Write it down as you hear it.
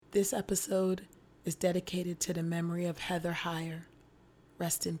This episode is dedicated to the memory of Heather Heyer.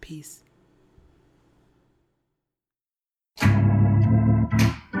 Rest in peace.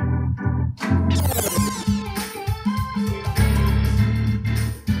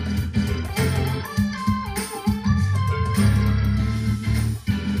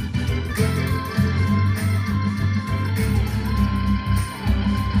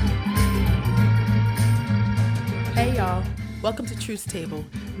 Hey y'all, welcome to Truth's Table,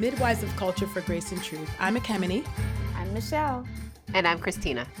 Midwives of Culture for Grace and Truth. I'm Ekemini. I'm Michelle. And I'm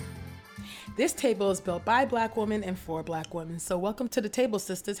Christina. This table is built by Black women and for Black women. So welcome to the table,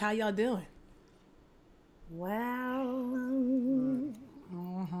 sisters. How y'all doing? Well,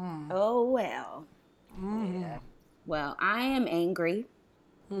 Yeah. Well, I am angry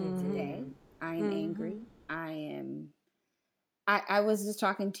today. I am angry. I was just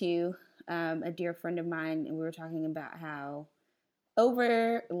talking to a dear friend of mine, and we were talking about how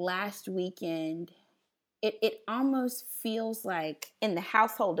over last weekend, it almost feels like in the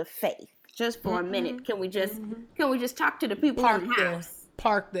household of faith. Just for a minute, can we just talk to the people in the house?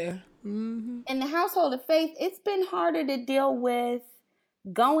 Park there. Mm-hmm. In the household of faith, it's been harder to deal with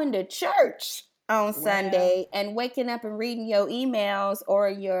going to church on Sunday and waking up and reading your emails or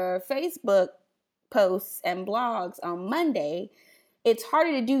your Facebook posts and blogs on Monday. It's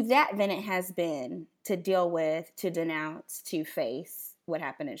harder to do that than it has been to deal with, to denounce, to face what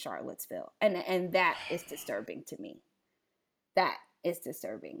happened in Charlottesville. And that is disturbing to me. That is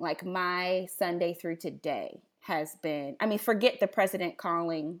disturbing. Like, my Sunday through today has been, I mean, forget the president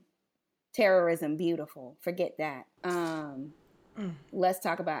calling terrorism beautiful. Forget that. Let's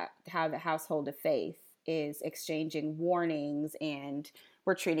talk about how the household of faith is exchanging warnings and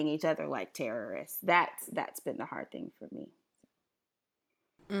we're treating each other like terrorists. That's been the hard thing for me.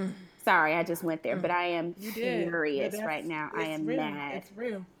 Sorry, I just went there, but I am furious right now. I am mad. It's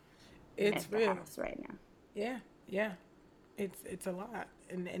real. It's real right now. Yeah. It's a lot,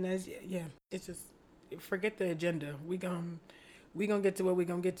 and as it's just, forget the agenda. We gonna get to what we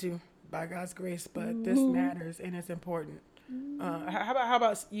gonna get to by God's grace, but this matters and it's important. How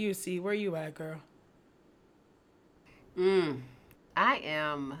about you, C? Where you at, girl? I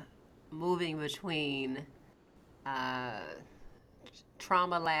am moving between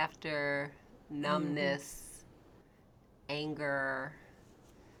trauma, laughter, numbness, anger,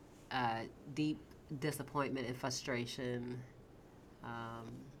 deep disappointment and frustration,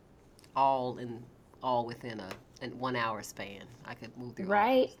 all within a 1 hour span. I could move through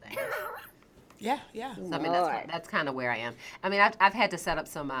all those things. Yeah. So, I mean, that's kind of where I am. I mean, I've had to set up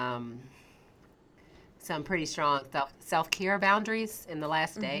some pretty strong self-care boundaries in the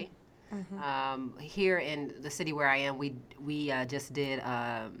last day. Here in the city where I am, we just did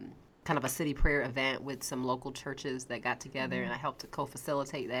kind of a city prayer event with some local churches that got together, and I helped to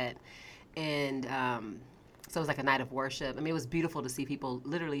co-facilitate that. And so it was like a night of worship. I mean, it was beautiful to see people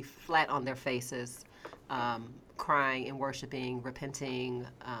literally flat on their faces, crying and worshiping, repenting,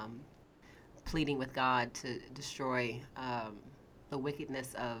 pleading with God to destroy the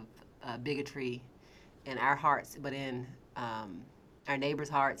wickedness of bigotry in our hearts, but in our neighbors'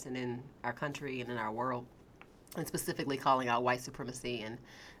 hearts and in our country and in our world, and specifically calling out white supremacy and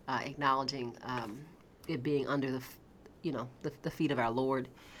acknowledging it being under the feet of our Lord.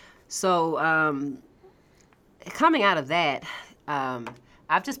 So coming out of that,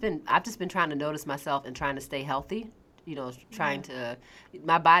 I've just been trying to notice myself and trying to stay healthy.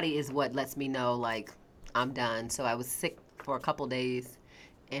 My body is what lets me know, like, I'm done. So I was sick for a couple days,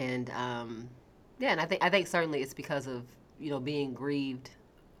 and and I think certainly it's because of being grieved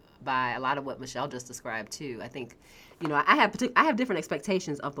by a lot of what Michelle just described too. I think I have different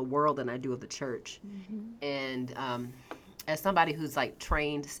expectations of the world than I do of the church, and as somebody who's like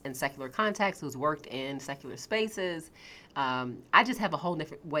trained in secular context, who's worked in secular spaces, I just have a whole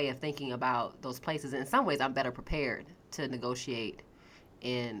different way of thinking about those places. And in some ways, I'm better prepared to negotiate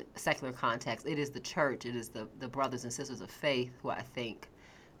in secular context. It is the church, it is the brothers and sisters of faith who I think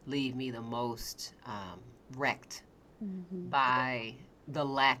leave me the most wrecked by the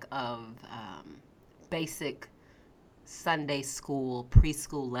lack of basic Sunday school,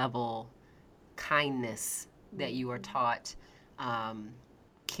 preschool level kindness that you are taught,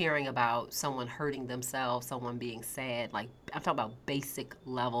 caring about someone hurting themselves, someone being sad. Like, I'm talking about basic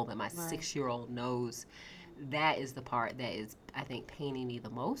level that my 6-year-old knows. That is the part that is, I think, paining me the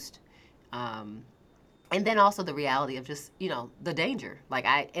most. And then also the reality of just, the danger. Like,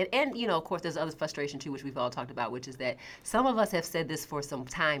 of course, there's other frustration too, which we've all talked about, which is that some of us have said this for some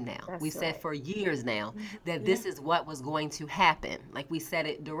time now. We've said for years now that this is what was going to happen. Like, we said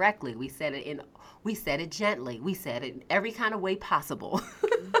it directly. We said it gently. We said it in every kind of way possible.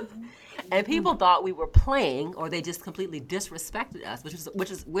 And people thought we were playing, or they just completely disrespected us,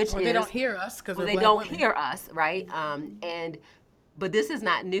 which Or they don't hear us because well, we're they black don't women. hear us, right? But this is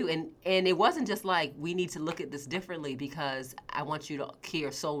not new, and it wasn't just like we need to look at this differently because I want you to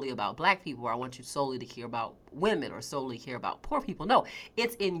care solely about black people, or I want you solely to care about women, or solely care about poor people. No,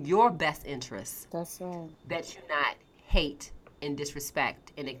 it's in your best interest That's right. that you not hate and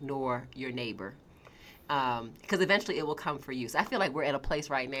disrespect and ignore your neighbor. Because eventually it will come for you. So I feel like we're at a place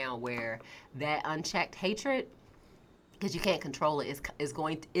right now where that unchecked hatred, because you can't control it,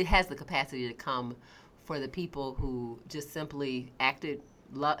 it has the capacity to come for the people who just simply acted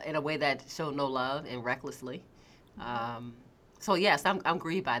in a way that showed no love and recklessly. So yes, I'm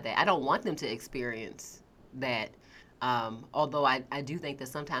grieved by that. I don't want them to experience that. Although I do think that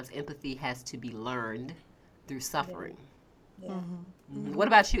sometimes empathy has to be learned through suffering. Yeah. What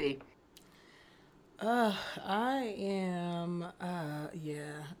about you, E? I am,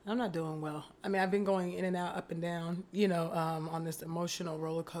 I'm not doing well. I mean, I've been going in and out, up and down, on this emotional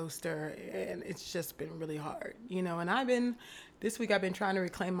roller coaster, and it's just been really hard, and this week I've been trying to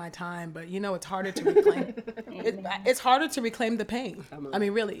reclaim my time, but, it's harder to reclaim. It's harder to reclaim the pain. I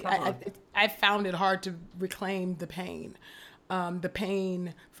mean, really, I found it hard to reclaim the pain. The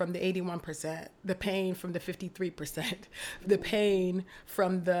pain from the 81%, the pain from the 53%, the pain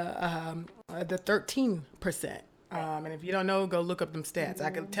from the 13%. And if you don't know, go look up them stats.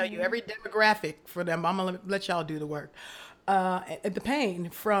 I can tell you every demographic for them. I'm gonna let y'all do the work. The pain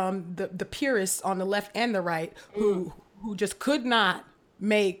from the purists on the left and the right who just could not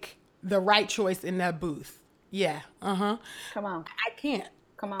make the right choice in that booth. Yeah. Come on. I can't.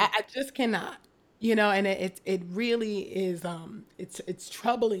 Come on. I just cannot. And it really is it's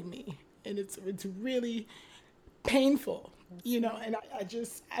troubling me, and it's really painful, and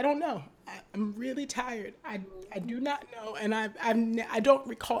I don't know. I'm really tired. I do not know, and I don't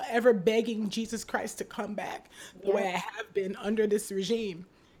recall ever begging Jesus Christ to come back the way I have been under this regime,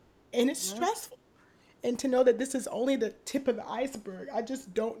 and it's stressful. And to know that this is only the tip of the iceberg, I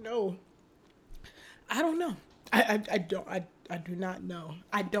just don't know. I don't know. I do not know.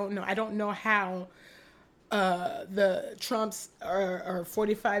 I don't know. I don't know how the Trump's or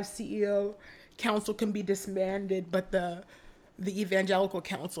 45 CEO council can be disbanded, but the evangelical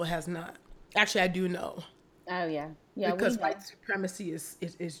council has not. Actually, I do know. Oh yeah, yeah. Because white supremacy is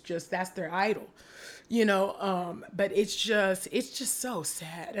just, that's their idol, but it's just so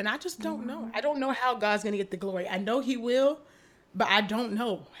sad, and I just don't know. I don't know how God's gonna get the glory. I know He will, but I don't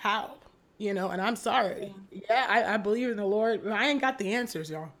know how. And I'm sorry. Yeah, I believe in the Lord. I ain't got the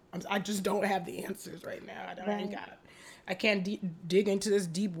answers, y'all. I just don't have the answers right now. I ain't got it. I can't dig into this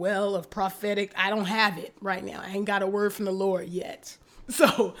deep well of prophetic. I don't have it right now. I ain't got a word from the Lord yet.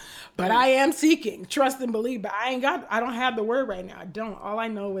 So, but I am seeking, trust and believe, but I don't have the word right now. I don't. All I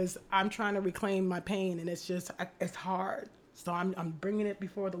know is I'm trying to reclaim my pain, and it's hard. So I'm bringing it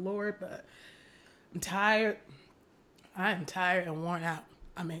before the Lord, but I'm tired. I am tired and worn out.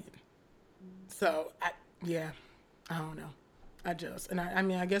 I mean, so I don't know. I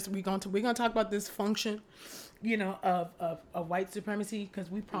guess we're going to talk about this function, of white supremacy,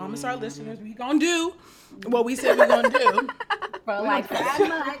 because we promised our listeners we gonna do what we said we're gonna do. For like 5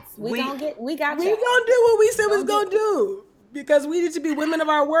 months, we got you. We gonna do what we said we was gonna do, because we need to be women of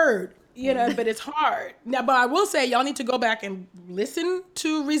our word. But it's hard now. But I will say, y'all need to go back and listen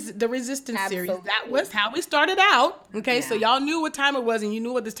to the Resistance series. That was how we started out. Okay, so y'all knew what time it was, and you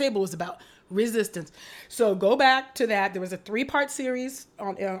knew what this table was about. Resistance. So go back to that. There was a 3-part series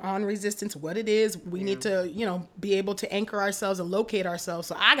on resistance, what it is. We need to, be able to anchor ourselves and locate ourselves.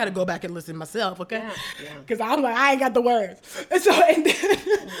 So I got to go back and listen myself, okay? Because I'm like, I ain't got the words. And so,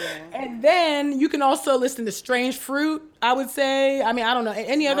 and then you can also listen to Strange Fruit, I would say. I mean, I don't know.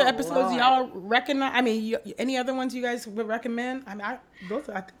 Any other episodes y'all recognize? I mean, any other ones you guys would recommend? I mean, I think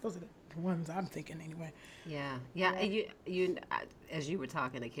those are the ones I'm thinking anyway. Yeah. You as you were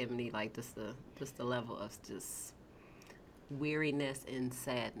talking to Kimberly, like just the level of just weariness and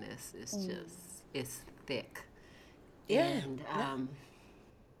sadness is just, it's thick. Yeah. And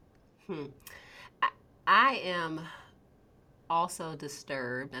I am also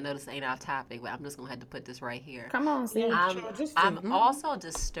disturbed. I know this ain't our topic, but I'm just gonna have to put this right here. Come on, see. I'm also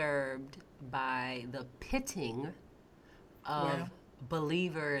disturbed by the pitting of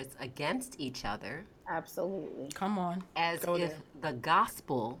believers against each other. Absolutely. Come on. As if the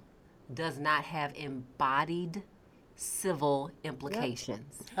gospel does not have embodied civil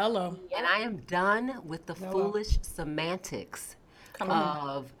implications. Hello. And I am done with the foolish semantics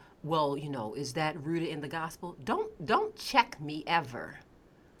of, well, is that rooted in the gospel? Don't check me ever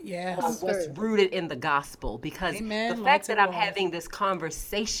Yes. what's rooted in the gospel. Because Amen. the Lots fact that of I'm love. having this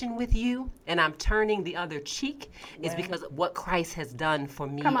conversation with you and I'm turning the other cheek is because of what Christ has done for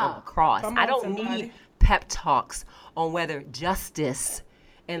me Come on on. the cross. Come I on, don't somebody. need pep talks on whether justice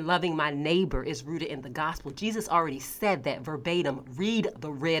and loving my neighbor is rooted in the gospel. Jesus already said that verbatim. Read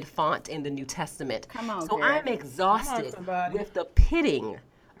the red font in the New Testament. Come on, So Jared. I'm exhausted somebody. with the pitting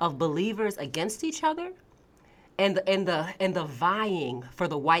of believers against each other and the vying for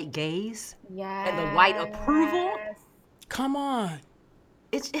the white gaze and the white approval. Come on.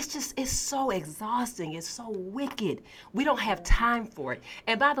 It's so exhausting. It's so wicked. We don't have time for it.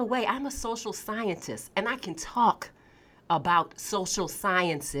 And by the way, I'm a social scientist and I can talk about social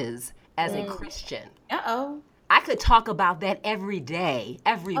sciences as a Christian. Uh-oh. I could talk about that every day,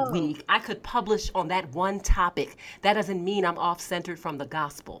 every week. I could publish on that one topic. That doesn't mean I'm off centered from the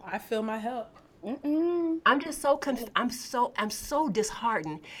gospel. I feel my help. I'm just so I'm so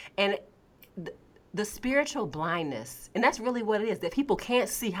disheartened, and the spiritual blindness, and that's really what it is. That people can't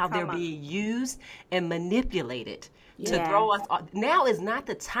see how they're being used and manipulated to throw us off. Now is not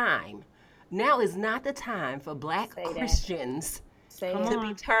the time. Now is not the time for Black Christians to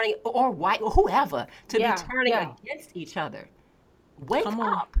be turning, or white, or whoever, to be turning against each other. Wake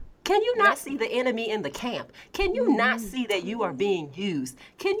up. Can you not see the enemy in the camp? Can you not see that you are being used?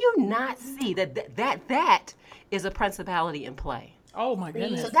 Can you not see that is a principality in play? Oh my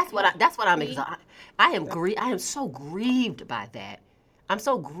goodness. So that's what I'm exhausted. I am so grieved by that. I'm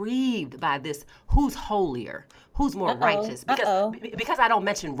so grieved by this. Who's holier? Who's more righteous? Because I don't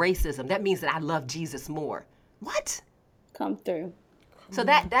mention racism, that means that I love Jesus more. What? Come through. So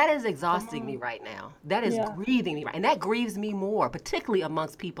that is exhausting me right now. That is grieving me, right? And that grieves me more, particularly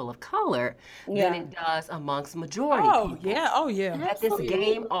amongst people of color, than it does amongst majority people. Oh yeah. That this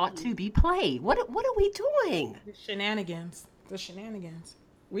game ought to be played. What are we doing? The shenanigans.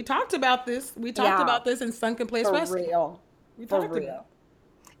 We talked about this. We talked about this in Sunken Place For real. We For talked real. about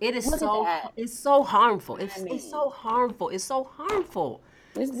It is Look at so that. it's so harmful. It's I mean- so harmful. It's so harmful.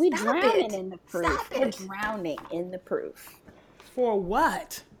 We Stop drowning it. in the proof. Stop We're it. drowning in the proof. For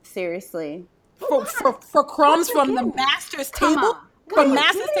what? Seriously. For crumbs from the master's Come table? on. From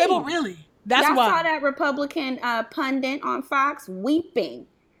master's table? Really? That's Y'all why. saw that Republican pundit on Fox weeping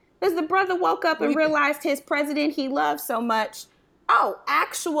because the brother woke up and realized his president he loved so much,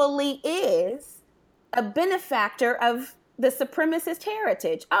 actually is a benefactor of the supremacist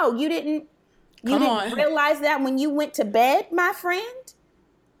heritage. Oh, you didn't realize that when you went to bed, my friend?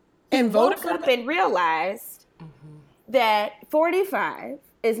 And voted Woke for up and realized that 45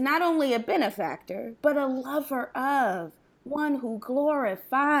 is not only a benefactor, but a lover of, one who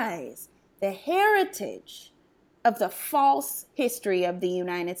glorifies the heritage of the false history of the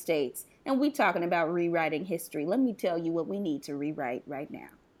United States. And we talking about rewriting history. Let me tell you what we need to rewrite right now.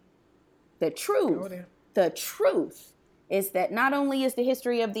 The truth is that not only is the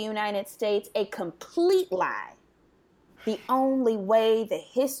history of the United States a complete lie, the only way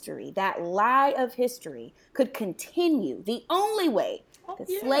that lie of history could continue, the only way that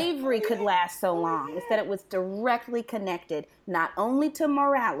slavery could last so long is that it was directly connected not only to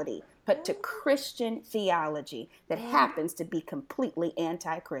morality, but to Christian theology that happens to be completely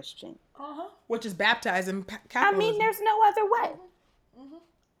anti-Christian. Which is baptized in capitalism. I mean, there's no other way.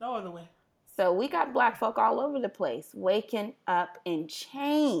 no other way. So we got Black folk all over the place, waking up in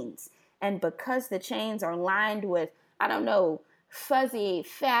chains. And because the chains are lined with, I don't know, fuzzy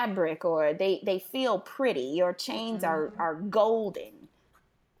fabric, or they feel pretty, your chains are golden.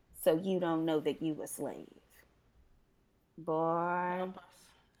 So you don't know that you a slave. Boy,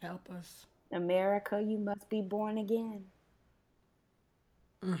 Help us. America, you must be born again.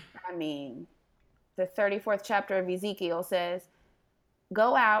 I mean, the 34th chapter of Ezekiel says,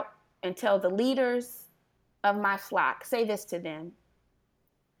 go out and tell the leaders of my flock, say this to them.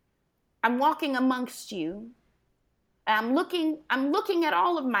 I'm walking amongst you. I'm looking at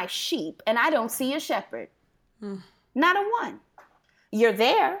all of my sheep, and I don't see a shepherd. Not a one. You're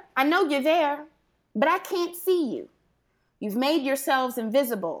there. I know you're there, but I can't see you. You've made yourselves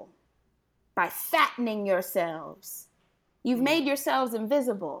invisible by fattening yourselves. You've made yourselves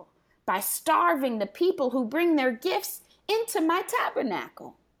invisible by starving the people who bring their gifts into my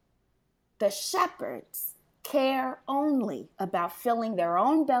tabernacle. The shepherds care only about filling their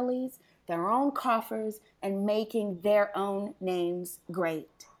own bellies, their own coffers, and making their own names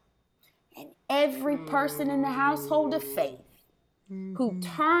great. And every person in the household of faith who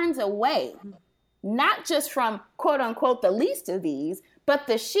turns away, not just from quote unquote the least of these, but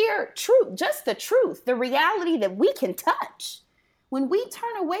the sheer truth, just the truth, the reality that we can touch. When we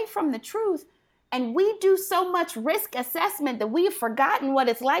turn away from the truth, And we do so much risk assessment that we've forgotten what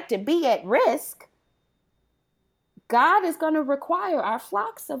it's like to be at risk. God is going to require our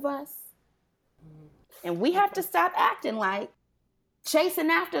flocks of us. And we have to stop acting like chasing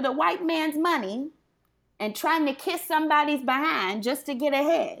after the white man's money and trying to kiss somebody's behind just to get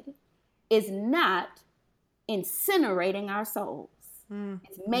ahead is not incinerating our souls.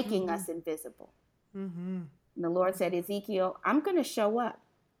 It's making us invisible. And the Lord said, Ezekiel, I'm going to show up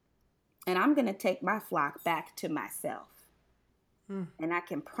and I'm going to take my flock back to myself. And I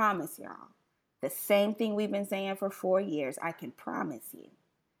can promise y'all, the same thing we've been saying for 4 years, I can promise you,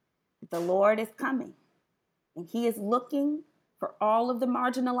 the Lord is coming. And he is looking for all of the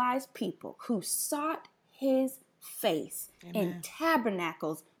marginalized people who sought his face in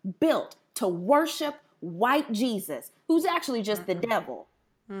tabernacles built to worship white Jesus, who's actually just the devil.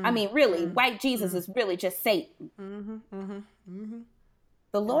 I mean, really, white Jesus is really just Satan.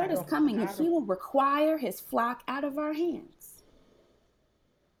 The Lord is coming and he will require his flock out of our hands.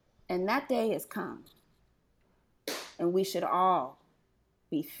 And that day has come. And we should all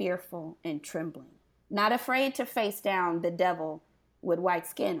be fearful and trembling. Not afraid to face down the devil with white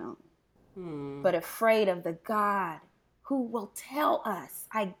skin on, but afraid of the God who will tell us,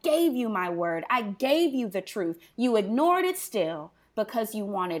 I gave you my word. I gave you the truth. You ignored it still because you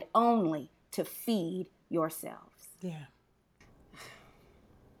wanted only to feed yourselves. Yeah.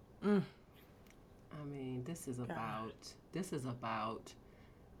 I mean, this is about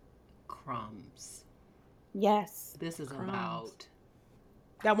crumbs. Yes. This is about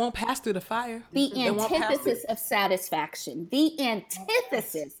that won't pass through the fire. The antithesis of satisfaction. The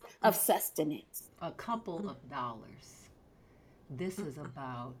antithesis of sustenance. a couple of dollars. This is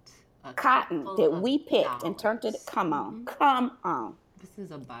about a Cotton couple that of we picked and turned it. dollars. Come on. Come on. This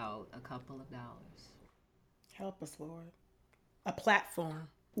is about a couple of dollars. Help us, Lord. A platform.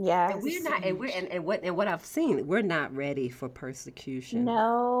 Yes. And we're not, and what I've seen, we're not ready for persecution.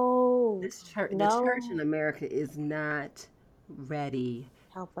 No. This church, No. the church in America is not ready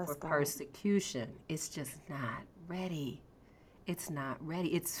Help us, for God. persecution. It's just not ready. It's not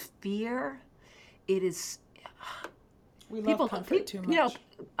ready. It's fear. It is. We love comfort too much.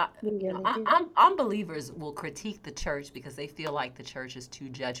 Unbelievers will critique the church because they feel like the church is too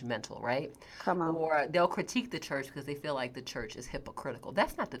judgmental, right? Come on. Or they'll critique the church because they feel like the church is hypocritical.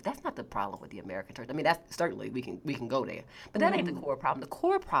 That's not the problem with the American church. I mean, that's certainly we can go there, but that ain't the core problem. The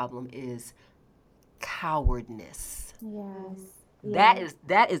core problem is cowardness. Yes.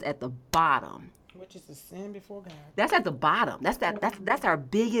 That is at the bottom. Which is a sin before God. That's at the bottom. That's our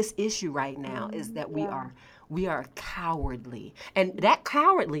biggest issue right now is that we are cowardly. And that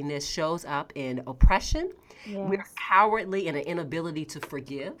cowardliness shows up in oppression. Yes. We're cowardly in an inability to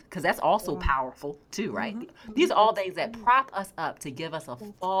forgive, because that's also powerful too, right? These are all things that prop us up to give us a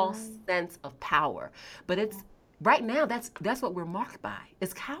false sense of power. But it's right now that's what we're marked by.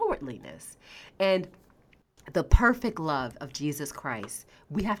 It's cowardliness. And the perfect love of Jesus Christ,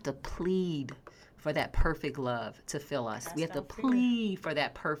 we have to plead for that perfect love to fill us. We have to plead for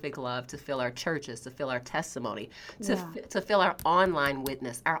that perfect love to fill our churches, to fill our testimony, to fill our online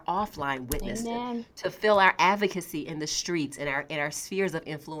witness, our offline witness, to fill our advocacy in the streets and our spheres of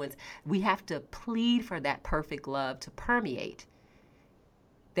influence. We have to plead for that perfect love to permeate.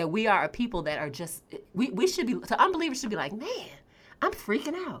 That we are a people that are just, we should be, so unbelievers should be like, man, I'm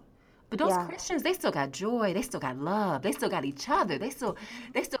freaking out. But those Christians, they still got joy. They still got love. They still got each other. They still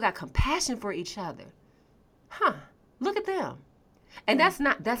got compassion for each other. Huh? Look at them. And that's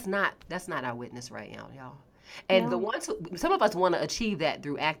not our witness right now, y'all. And the ones some of us want to achieve that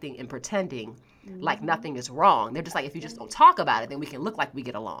through acting and pretending like nothing is wrong. They're just like, if you just don't talk about it, then we can look like we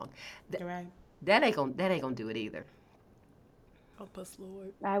get along. That ain't gonna do it either. Help us,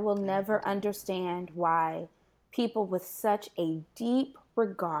 Lord. I will never understand why people with such a deep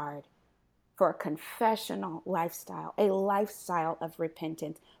regard for a confessional lifestyle, a lifestyle of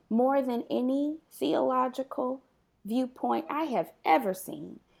repentance, more than any theological viewpoint I have ever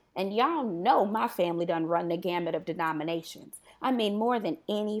seen. And y'all know my family done run the gamut of denominations. I mean, more than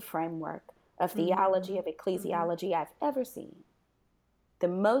any framework of theology, of ecclesiology I've ever seen. The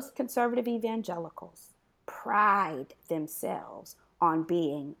most conservative evangelicals pride themselves on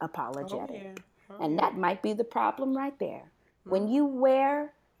being apologetic. And that might be the problem right there. When you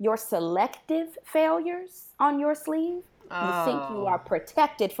wear your selective failures on your sleeve, you think you are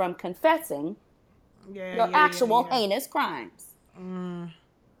protected from confessing your actual heinous crimes.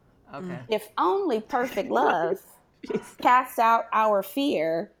 Okay. If only perfect love casts out our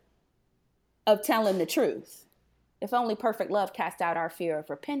fear of telling the truth. If only perfect love cast out our fear of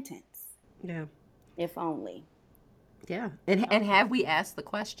repentance. Yeah. If only. Yeah. And have we asked the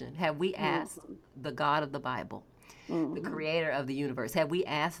question? Have we asked the God of the Bible, the creator of the universe? Have we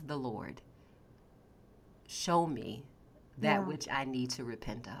asked the Lord, show me that Yeah. which I need to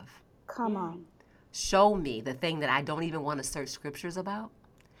repent of? Come on. Show me the thing that I don't even want to search scriptures about.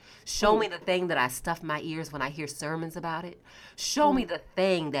 Show me the thing that I stuff my ears when I hear sermons about it. Show me the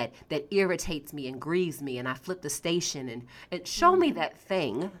thing that irritates me and grieves me and I flip the station and show me that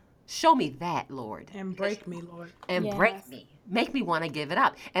thing. Show me that, Lord. And break me, Lord. And Yes. break me. Make me want to give it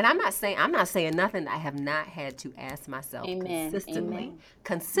up. And I'm not saying nothing I have not had to ask myself Amen. consistently. Amen.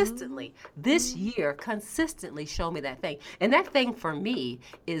 Consistently. This year, consistently show me that thing. And that thing for me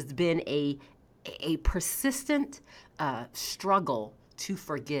has been a persistent struggle to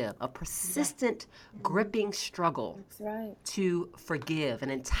forgive, a persistent gripping struggle That's right. to forgive, an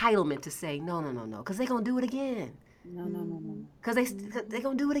entitlement to say no, because they're gonna do it again. No. Because they're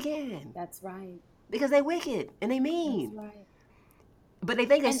gonna do it again. That's right. Because they wicked and they That's mean. right. But they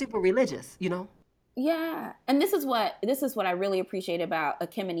think they're And super religious, you know? yeah, and this is what I really appreciate about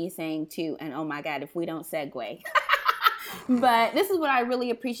Akimini saying too. And oh my God, if we don't segue, but this is what I really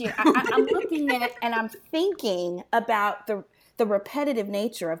appreciate. I'm looking at it and I'm thinking about the repetitive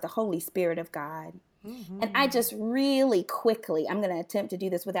nature of the Holy Spirit of God. And I just really quickly, I'm going to attempt to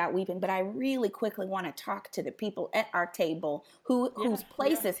do this without weeping, but I really quickly want to talk to the people at our table whose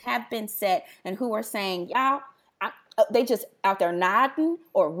places have been set and who are saying, y'all, they just out there nodding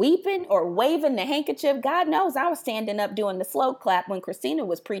or weeping or waving the handkerchief. God knows I was standing up doing the slow clap when Christina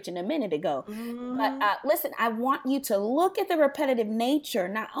was preaching a minute ago. But listen, I want you to look at the repetitive nature,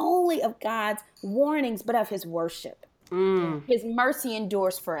 not only of God's warnings, but of his worship. His mercy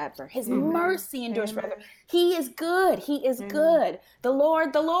endures forever. His mercy endures forever. He is good. He is good. The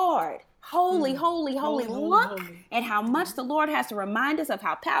Lord. Holy, holy, holy. Look at how much the Lord has to remind us of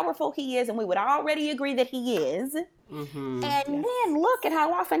how powerful he is. And we would already agree that he is. And then look at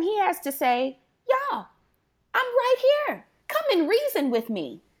how often he has to say, y'all, I'm right here. Come and reason with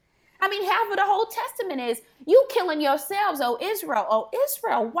me. I mean, half of the whole Testament is you killing yourselves, O Israel. O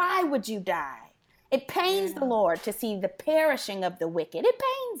Israel, why would you die? It pains the Lord to see the perishing of the wicked. It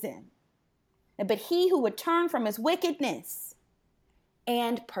pains him. But he who would turn from his wickedness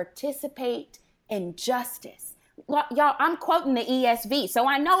and participate in justice. Y'all, I'm quoting the ESV, so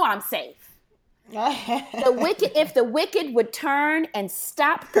I know I'm safe. If the wicked would turn and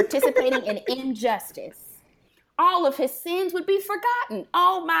stop participating in injustice, all of his sins would be forgotten.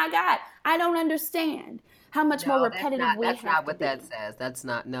 Oh my God, I don't understand how much more repetitive we have to be. That's not what that says. That's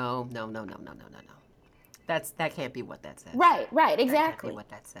not, no. That can't be what that says. Right, That can't exactly. be what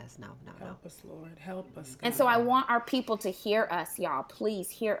that says. No. Help us, Lord. Help us, God. And so I want our people to hear us, y'all. Please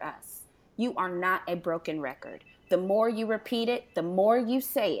hear us. You are not a broken record. The more you repeat it, the more you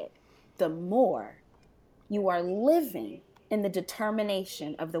say it, the more you are living in the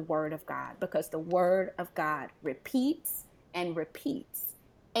determination of the Word of God, because the Word of God repeats and repeats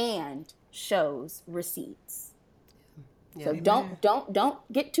and shows receipts. Yeah. So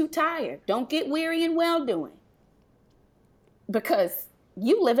don't get too tired. Don't get weary in well-doing, because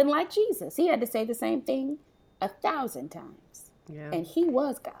you living like Jesus. He had to say the same thing 1,000 times, and he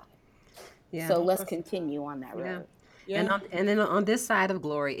was God. Yeah. So let's continue on that road. Yeah. And then on this side of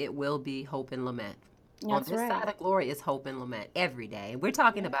glory, it will be hope and lament. That's on this right. side of glory is hope and lament every day. We're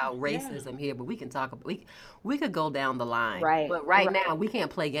talking about racism here, but we can talk. We could go down the line. Right. But right now, we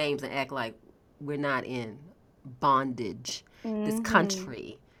can't play games and act like we're not in bondage. This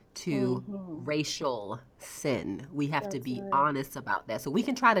country to racial sin. We have to be honest about that. So we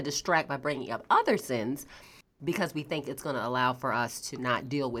can try to distract by bringing up other sins because we think it's going to allow for us to not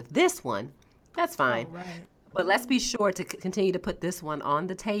deal with this one. That's fine. Right. But let's be sure to continue to put this one on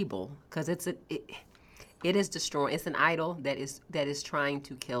the table, because it is destroying. It's an idol that is trying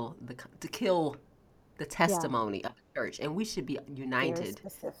to kill the testimony of the church, and we should be united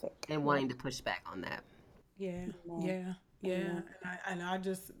Specific. and wanting to push back on that. Yeah. And I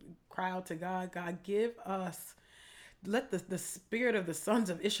just cry out to God, give us, let the spirit of the sons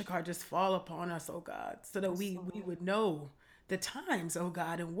of Issachar just fall upon us, oh God, so that we would know the times, oh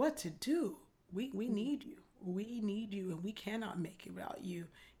God, and what to do. We need you. We need you, and we cannot make it without you.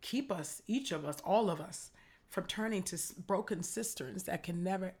 Keep us, each of us, all of us, from turning to broken cisterns that can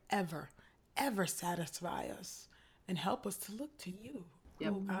never, ever, ever satisfy us, and help us to look to you.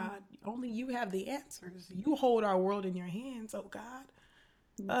 Yep. Oh God, only you have the answers. You hold our world in your hands, oh God.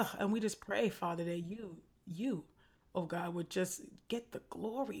 And we just pray, Father, that you, oh God, would just get the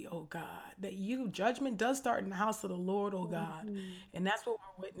glory, oh God. That judgment does start in the house of the Lord, oh God. And that's what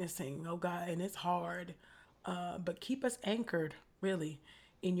we're witnessing, oh God. And it's hard. But keep us anchored, really,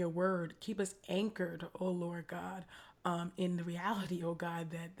 in your word. Keep us anchored, oh Lord God. in the reality, oh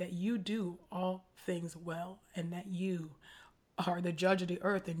God, that you do all things well, and that you are the judge of the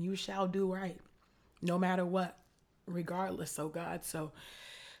earth, and you shall do right no matter what, regardless, oh God. So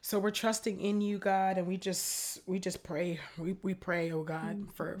we're trusting in you, God, and we just pray. We pray, oh God,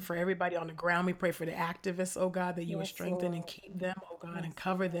 for everybody on the ground. We pray for the activists, oh God, that you would Yes, strengthen and Lord. keep them, oh God, and Yes,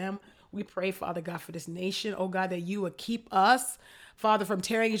 cover them. We pray, Father God, for this nation, oh God, that you would keep us, Father, from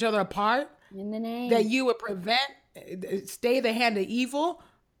tearing each other apart, in the that name. you would stay the hand of evil,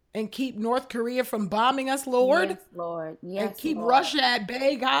 and keep North Korea from bombing us, Lord, Yes, Lord. and Yes, keep Lord. Russia at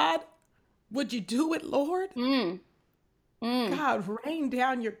bay, God. Would you do it, Lord? Mm, mm. God, rain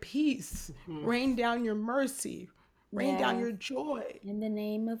down your peace, Mhm. rain down your mercy, rain down Yes, your joy. in the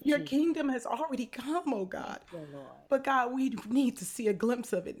name of Your Jesus. kingdom has already come, oh Thank God. you, Lord. But God, we need to see a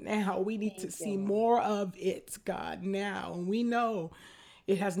glimpse of it now. We need to Thank you, see Lord. more of it, God, now. And we know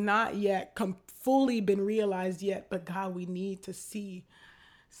it has not yet fully been realized yet, but God, we need to see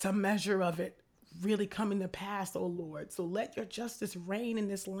some measure of it really coming to pass, oh Lord. So let your justice reign in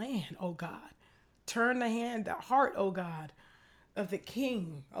this land, oh God. Turn the heart, oh God, of the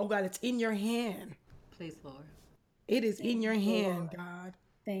king. Oh God, it's in your hand. Please, Lord. It is in Thank your you, hand, Lord. God.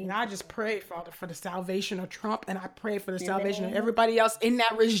 And Thank I you. just pray, Father, for the salvation of Trump, and I pray for the In the salvation of name of everybody else in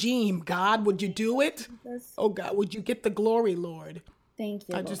that regime. God, would you do it? Jesus. Oh God, would you get the glory, Lord? Thank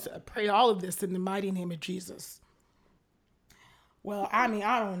you, I Lord. just pray all of this in the mighty name of Jesus. Well, I mean,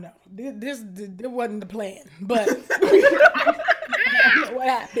 I don't know. This wasn't the plan, but I don't know what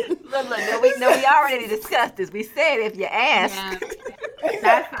happened. Look, no, we already discussed this. We said if you ask. Yeah,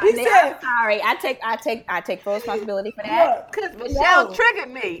 that's He fine. I'm said, sorry. I take full responsibility for that. "Look, Because Michelle no,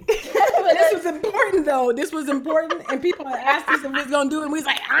 triggered me. this was important though. This was important, and people had asked us if we was gonna do it. And we was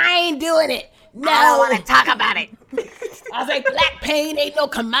like, I ain't doing it. I don't want No." to talk about it. I was like, black pain ain't no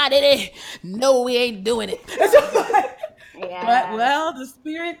commodity. No, we ain't doing it. But Yes. well, the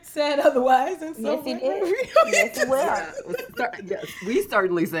spirit said otherwise, and Yes, so he we're did. going Yes, he will. Yes, we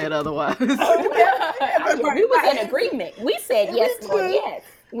certainly said otherwise. Oh, yeah, we was in agreement. We said yes, Lord, said, yes.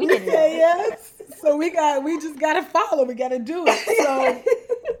 We we didn't said know. yes. So we just gotta follow. We gotta do it. So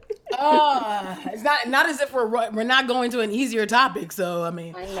it's not as if we're not going to an easier topic. So I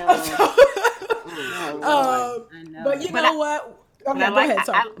mean, I know. Oh, Lord. I but know. you But I, know what? but Okay, I go like, ahead.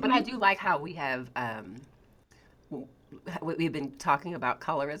 Sorry. but I do like how we have, we've been talking about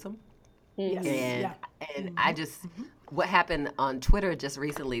colorism. Yes. Mm-hmm. and Yeah. and I just what happened on Twitter just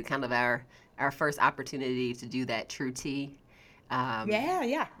recently, kind of our first opportunity to do that True Tea. Yeah.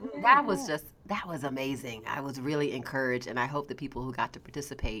 Yeah. That was amazing. I was really encouraged, and I hope the people who got to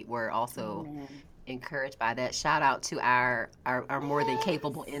participate were also Amen. encouraged by that. Shout out to our more than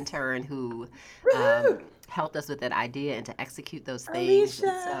capable intern who helped us with that idea and to execute those things. And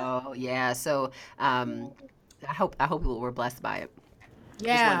Alicia. so yeah, so I hope people were blessed by it. Just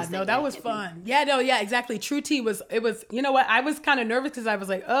wanted Yeah, to say no, that that. was fun. Yeah, no, yeah, exactly. True Tea was, you know what? I was kind of nervous because I was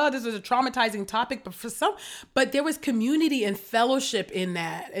like, oh, this was a traumatizing topic, but there was community and fellowship in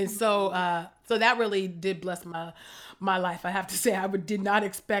that. And so that really did bless my life. I have to say, did not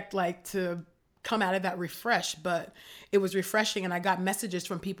expect like to come out of that refreshed, but it was refreshing, and I got messages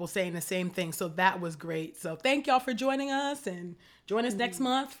from people saying the same thing. So that was great. So thank y'all for joining us, and join us next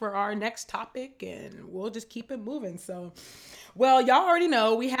month for our next topic, and we'll just keep it moving. So, well, y'all already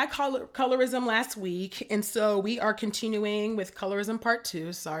know we had colorism last week, and so we are continuing with colorism part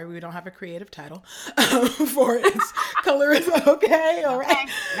 2. Sorry, we don't have a creative title for it. It's colorism, okay? All right.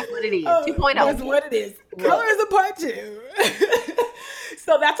 That's what it is. 2.0. That's what it is. Colorism part 2.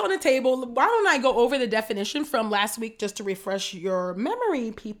 So that's on the table. Why don't I go over the definition from last week just to refresh your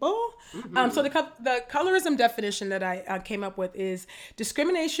memory, people? So the colorism definition that I came up with is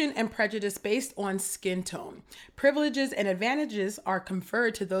discrimination and prejudice based on skin tone. Privileges and advantages are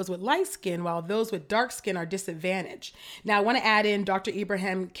conferred to those with light skin, while those with dark skin are disadvantaged. Now, I want to add in Dr.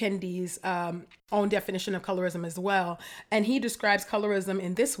 Ibrahim Kendi's own definition of colorism as well. And he describes colorism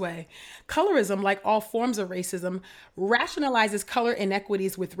in this way. Colorism, like all forms of racism, rationalizes color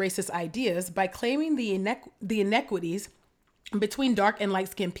inequities with racist ideas by claiming the inequities between dark and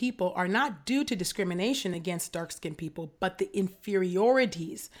light-skinned people are not due to discrimination against dark-skinned people, but the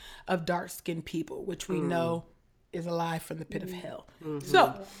inferiorities of dark-skinned people, which we know is a lie from the pit of hell.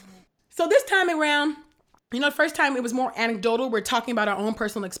 So this time around, you know, the first time it was more anecdotal. We're talking about our own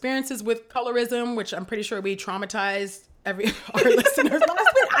personal experiences with colorism, which I'm pretty sure we traumatized our listeners last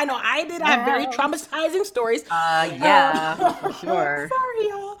week. I know I did. I have very traumatizing stories. Yeah, for sure. Sorry,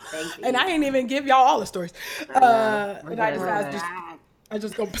 y'all. Thank you. And I didn't even give y'all all the stories. And I just I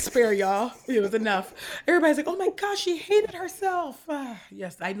just gonna spare y'all. It was enough. Everybody's like, "Oh my gosh, she hated herself."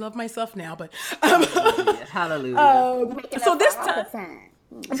 Yes, I love myself now, but Hallelujah. Hallelujah. Making so up this for all the time,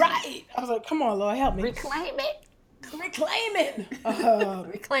 right? I was like, "Come on, Lord, help me, Reclaim it. reclaim it,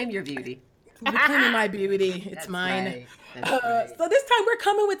 Reclaim your beauty. reclaiming my beauty. It's That's mine." right. That's right. So this time we're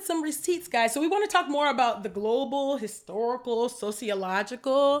coming with some receipts, guys. So we want to talk more about the global, historical,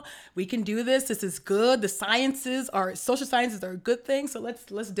 sociological. We can do this. This is good. The sciences are social sciences are a good thing. So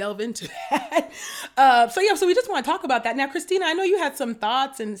let's delve into that. So we just want to talk about that now, Christina. I know you had some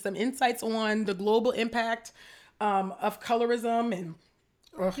thoughts and some insights on the global impact of colorism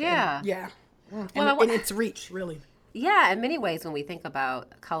Yeah. and its reach, really. Yeah, in many ways, when we think about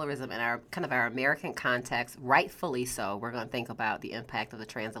colorism in our kind of our American context, rightfully so, we're going to think about the impact of the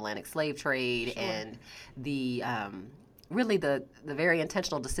transatlantic slave trade and the really the very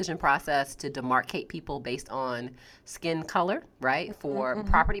intentional decision process to demarcate people based on skin color, right, for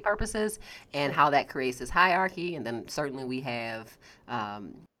property purposes, and how that creates this hierarchy. And then certainly we have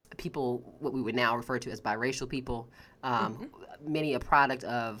people, what we would now refer to as biracial people, many a product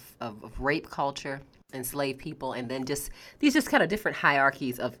of rape culture, enslaved people, and then these kind of different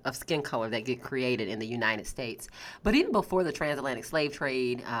hierarchies of skin color that get created in the United States. But even before the transatlantic slave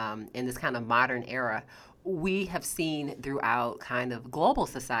trade, in this kind of modern era, we have seen throughout kind of global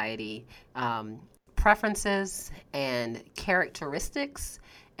society preferences and characteristics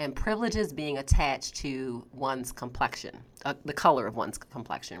and privileges being attached to one's complexion, the color of one's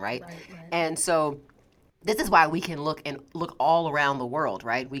complexion, right? Right. And so this is why we can look all around the world,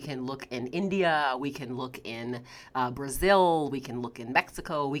 right? We can look in India, we can look in Brazil, we can look in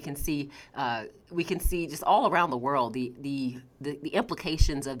Mexico. We can see just all around the world the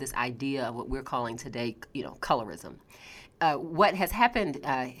implications of this idea of what we're calling today, colorism. What has happened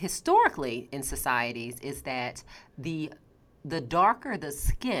historically in societies is that the darker the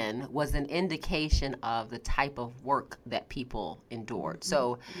skin was an indication of the type of work that people endured.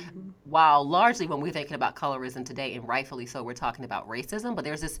 So while largely when we're thinking about colorism today, and rightfully so, we're talking about racism, but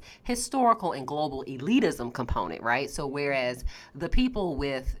there's this historical and global elitism component, right? So whereas the people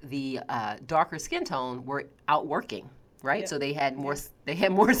with the darker skin tone were out working, right? So they had more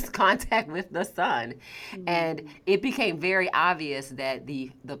contact with the sun, and it became very obvious that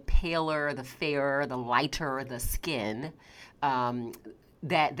the paler, the fairer, the lighter the skin,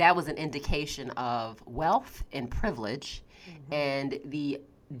 that was an indication of wealth and privilege, and the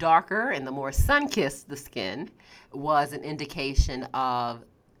darker and the more sun-kissed the skin was an indication of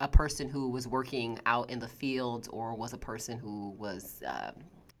a person who was working out in the fields, or was a person who was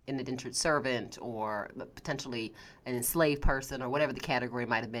an indentured servant, or potentially an enslaved person, or whatever the category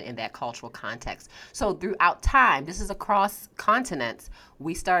might have been in that cultural context. So throughout time, this is across continents,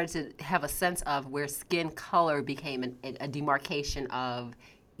 we started to have a sense of where skin color became a demarcation of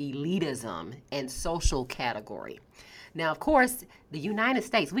elitism and social category. Now, of course, the United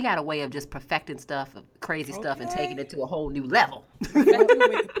States, we got a way of just perfecting stuff, crazy stuff, and taking it to a whole new level.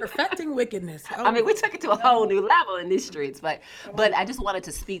 Perfecting wickedness. Oh. I mean, we took it to a whole new level in these streets. But I just wanted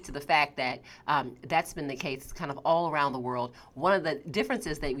to speak to the fact that that's been the case kind of all around the world. One of the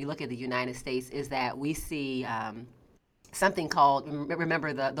differences that we look at the United States is that we see something called,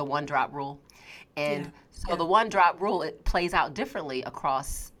 remember the one-drop rule? And the one-drop rule, it plays out differently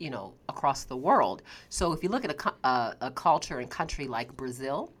across the world. So if you look at a culture and country like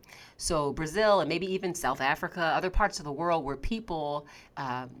Brazil, so Brazil and maybe even South Africa, other parts of the world where people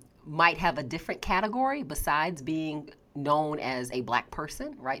might have a different category besides being known as a black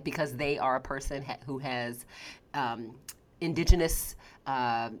person, right? Because they are a person who has indigenous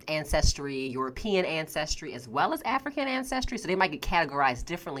ancestry, European ancestry, as well as African ancestry. So they might get categorized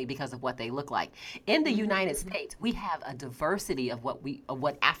differently because of what they look like. In the United States, we have a diversity of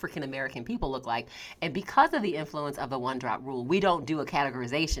what African American people look like. And because of the influence of the one-drop rule, we don't do a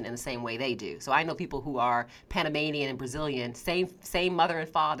categorization in the same way they do. So I know people who are Panamanian and Brazilian, same mother and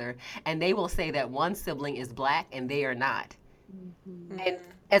father, and they will say that one sibling is black and they are not. And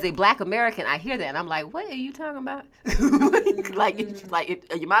as a black American, I hear that and I'm like, what are you talking about? like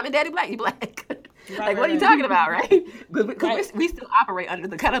your mom and daddy black, you black. What are you talking about, right? Because we still operate under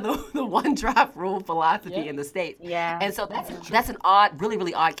the kind of the one-drop rule philosophy in the States. Yeah. And so that's an odd, really,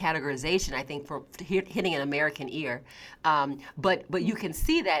 really odd categorization, I think, for hitting an American ear. But you can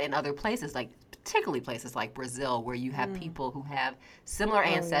see that in other places, like particularly places like Brazil, where you have people who have similar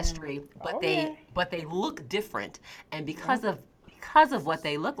ancestry, but they look different, and because of what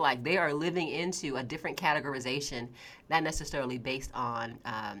they look like, they are living into a different categorization, not necessarily based on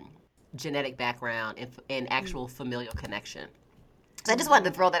genetic background and actual familial connection. So I just wanted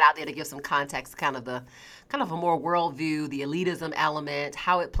to throw that out there to give some context, kind of a more worldview, the elitism element,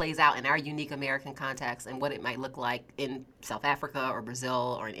 how it plays out in our unique American context, and what it might look like in South Africa or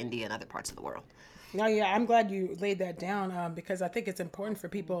Brazil or in India and other parts of the world. No, yeah, I'm glad you laid that down because I think it's important for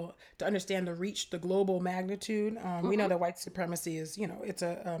people to understand the reach, the global magnitude. We know that white supremacy is, it's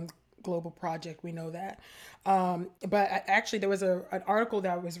a global project. We know that. Actually, there was an article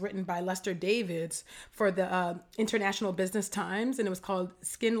that was written by Lester Davids for the International Business Times, and it was called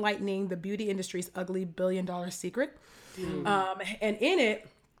Skin Lightening, the Beauty Industry's Ugly $1 Billion Secret. And in it,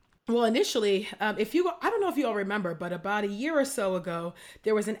 well, initially, I don't know if you all remember, but about a year or so ago,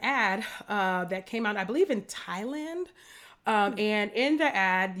 there was an ad that came out, I believe in Thailand. And in the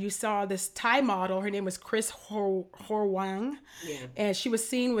ad, you saw this Thai model. Her name was Chris Horwang. Yeah. And she was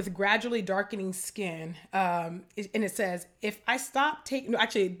seen with gradually darkening skin. And it says, if I stop taking, no,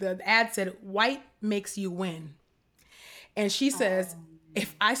 actually, the ad said, white makes you win. And she says,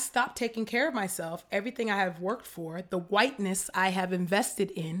 if I stop taking care of myself, everything I have worked for, the whiteness I have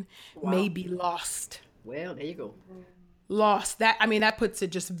invested in may be lost. Well, there you go. Lost. That puts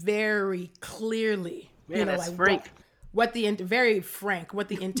it just very clearly. Yeah, that's frank. What the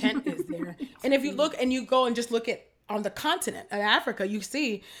intent is there. And if you look and you go and just look at on the continent of Africa, you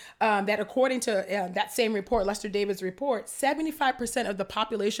see that according to that same report, Lester Davids' report, 75% of the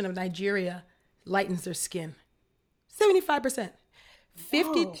population of Nigeria lightens their skin. 75%.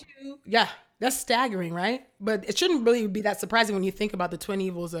 52. Yeah, that's staggering, right? But it shouldn't really be that surprising when you think about the twin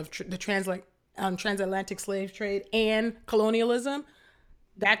evils of the transatlantic slave trade and colonialism.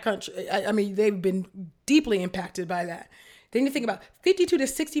 That country, they've been deeply impacted by that. Then you think about 52 to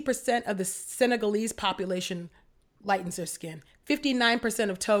 60% of the Senegalese population lightens their skin. 59%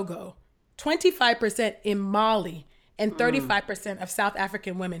 of Togo, 25% in Mali, and 35% of South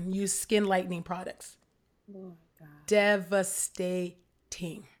African women use skin lightening products. Oh, God. Devastating.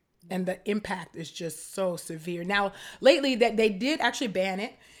 And the impact is just so severe. Now, lately, that they did actually ban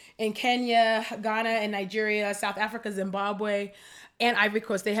it in Kenya, Ghana, and Nigeria, South Africa, Zimbabwe, and Ivory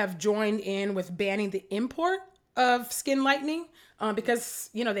Coast. They have joined in with banning the import of skin lightening because,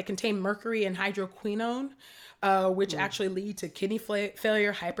 they contain mercury and hydroquinone, which actually lead to kidney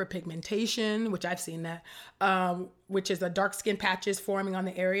failure, hyperpigmentation, which I've seen that, which is the dark skin patches forming on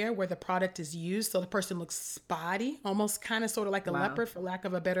the area where the product is used. So the person looks spotty, almost kind of sort of like a leopard, for lack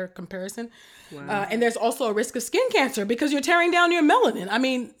of a better comparison. Wow. And there's also a risk of skin cancer because you're tearing down your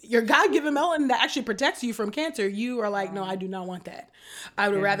melanin. Your God-given melanin that actually protects you from cancer. You are like, no, I do not want that. I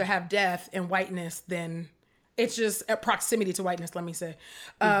would rather have death and whiteness than... It's just a proximity to whiteness, let me say.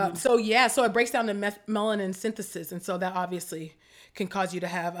 So it breaks down the melanin synthesis. And so that obviously can cause you to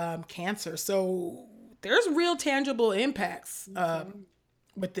have cancer. So there's real tangible impacts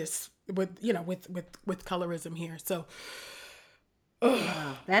with this, with colorism here. So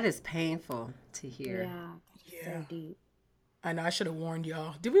wow, that is painful to hear. Yeah. So deep. I know I should have warned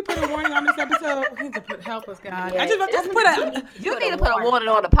y'all. Did we put a warning on this episode? We need to help us, God. Yeah. You need to put a warning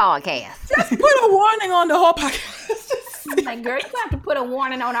on the podcast. Just put a warning on the whole podcast. Like, girl, you have to put a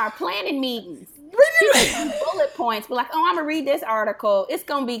warning on our planning meetings. Bullet points. We're like, I'm gonna read this article. It's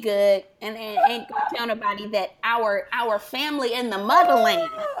gonna be good, and ain't gonna tell nobody that our family in the motherland.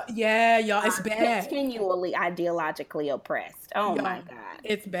 Yeah, y'all, it's bad. Continually ideologically oppressed. Oh my God.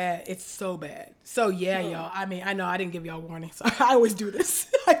 It's bad. It's so bad. So y'all. I know I didn't give y'all warnings. So I always do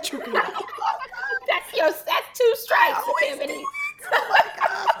this. I truly. That's 2 strikes.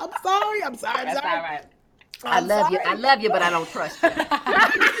 I'm sorry. That's all right. I love you, but I don't trust you.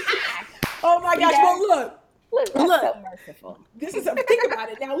 Oh my gosh! Well, look. So merciful. This is think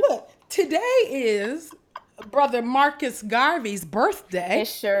about it now. Look, today is Brother Marcus Garvey's birthday. It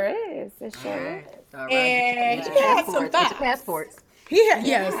sure is. All right. And he had some thoughts. Passports.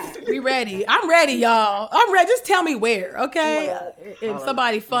 Yes, we ready. I'm ready, y'all. I'm ready. Just tell me where, okay? And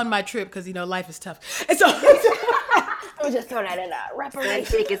somebody fund my trip because life is tough. And so we'll just throw that in a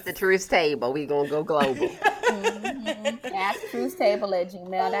reparation. Tickets to Truth's Table. We gonna go global. Ask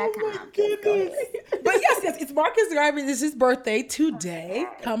truthstable@gmail.com. But yes, it's Marcus Garvey. This is his birthday today.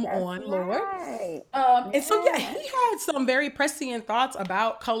 Come on, Lord. And so he had some very prescient thoughts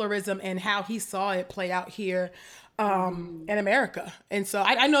about colorism and how he saw it play out here in America. And so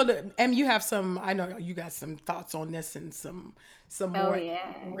I know that you have some. I know you got some thoughts on this and some more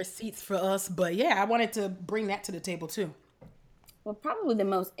receipts for us. But I wanted to bring that to the table too. Well, probably the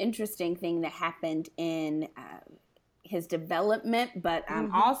most interesting thing that happened in his development, but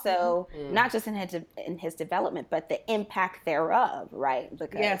also not just in his development, but the impact thereof, right?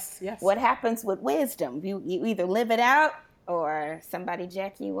 Because yes. What happens with wisdom? You either live it out or somebody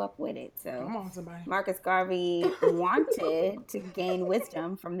jack you up with it. So Come on, somebody. Marcus Garvey wanted to gain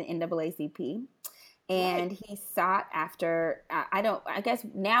wisdom from the NAACP. And he sought after, I guess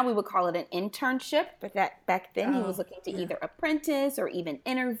now we would call it an internship, but that back then he was looking to either apprentice or even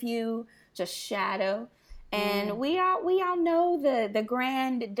interview, just shadow. And we all know the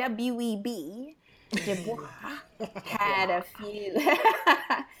grand WEB, Du Bois, had a few,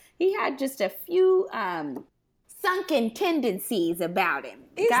 he had just a few sunken tendencies about him.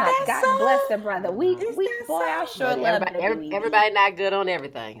 God bless the brother. We boy, I sure love everybody not good on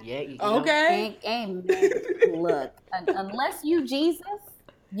everything. Yeah. Okay. Amen. Look, unless you Jesus,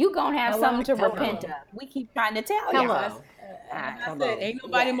 you gonna have something to repent of. We keep trying to tell you. I said, ain't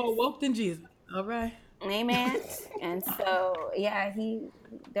nobody more woke than Jesus. All right. Amen. And so, yeah, he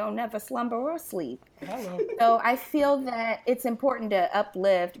don't never slumber or sleep. Hello. So I feel that it's important to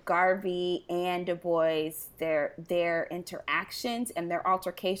uplift Garvey and Du Bois, their interactions and their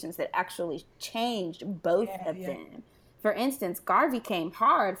altercations that actually changed both of them. For instance, Garvey came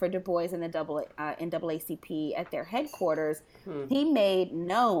hard for Du Bois and the NAACP at their headquarters. He made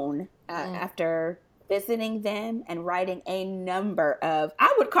known after visiting them and writing a number of,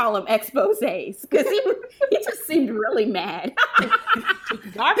 I would call them exposés, because he just seemed really mad.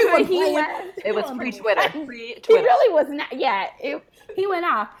 Garvey it was pre-Twitter. He really was not. Yeah, he went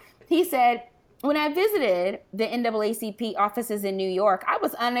off. He said, when I visited the NAACP offices in New York, I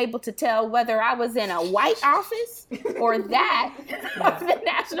was unable to tell whether I was in a white office or that of the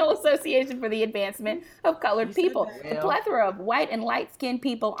National Association for the Advancement of Colored People. The plethora of white and light-skinned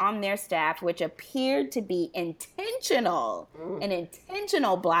people on their staff, which appeared to be an intentional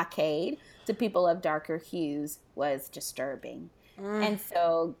blockade to people of darker hues, was disturbing. And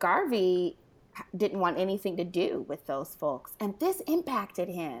so Garvey didn't want anything to do with those folks. And this impacted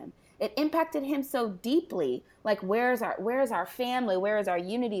him. It impacted him so deeply. Like, where is our family? Where is our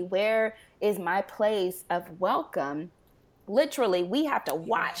unity? Where is my place of welcome? Literally, we have to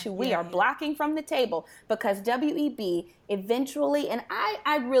watch who we are blocking from the table, because WEB eventually, and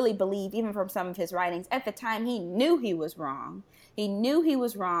I really believe, even from some of his writings, at the time he knew he was wrong. He knew he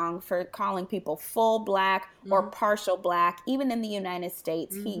was wrong for calling people full black or partial black. Even in the United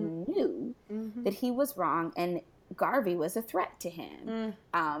States, he knew that he was wrong, and Garvey was a threat to him.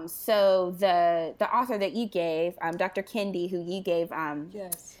 So the author that you gave, Dr. Kendi, who you gave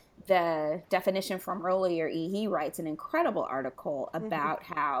the definition from earlier, he writes an incredible article about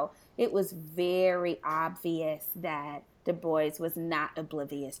how it was very obvious that Du Bois was not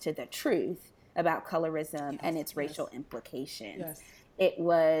oblivious to the truth about colorism and its racial implications. It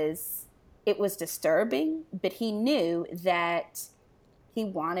was disturbing, but he knew that he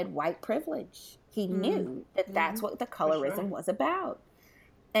wanted white privilege. He knew that that's what the colorism was about.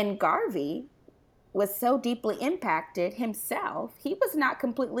 And Garvey was so deeply impacted himself, he was not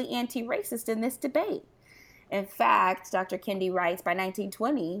completely anti-racist in this debate. In fact, Dr. Kendi writes, by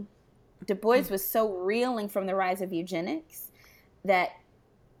 1920, Du Bois was so reeling from the rise of eugenics that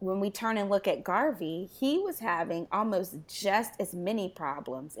when we turn and look at Garvey, he was having almost just as many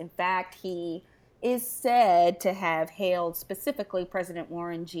problems. In fact, he is said to have hailed specifically President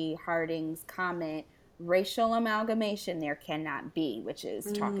Warren G. Harding's comment, racial amalgamation there cannot be, which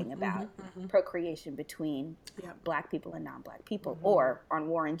is talking about procreation between black people and non-black people, or on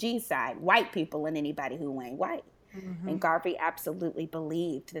Warren G's side, white people and anybody who ain't white. And Garvey absolutely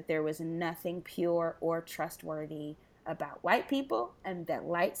believed that there was nothing pure or trustworthy about white people, and that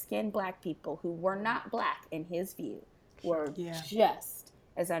light-skinned black people who were not black in his view were just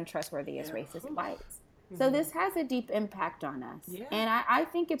as untrustworthy as racist whites. So this has a deep impact on us. And I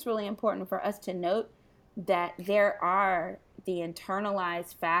think it's really important for us to note that there are the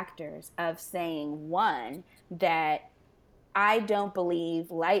internalized factors of saying, one, that I don't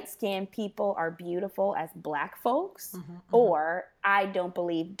believe light-skinned people are beautiful as black folks, or I don't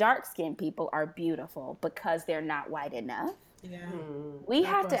believe dark-skinned people are beautiful because they're not white enough. We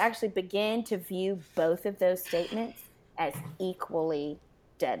have to actually begin to view both of those statements as equally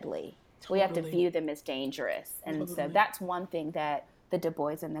deadly. We have to view them as dangerous. And so that's one thing that the Du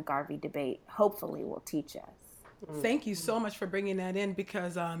Bois and the Garvey debate hopefully will teach us. Thank you so much for bringing that in,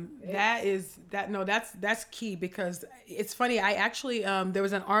 because that's key, because it's funny. I actually there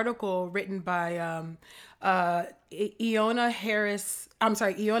was an article written by Iona Harrison,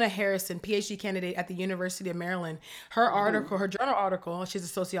 PhD candidate at the University of Maryland. Her article, her journal article, she's a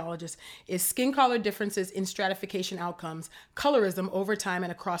sociologist, is Skin Color Differences in Stratification Outcomes, Colorism Over Time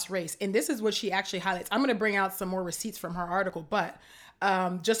and Across Race. And this is what she actually highlights. I'm going to bring out some more receipts from her article, but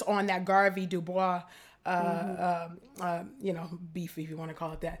just on that Garvey Du Bois beef, if you want to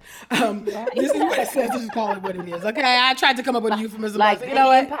call it that. This is what it says. Just call it what it is. Okay, I tried to come up with a euphemism. Like you know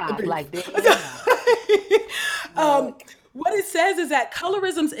what? What it says is that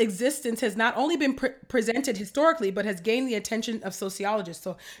colorism's existence has not only been presented historically, but has gained the attention of sociologists.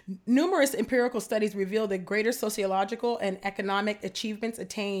 So numerous empirical studies reveal that greater sociological and economic achievements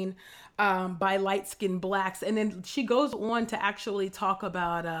attained by light-skinned blacks. And then she goes on to actually talk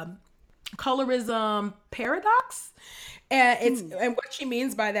about colorism paradox. And what she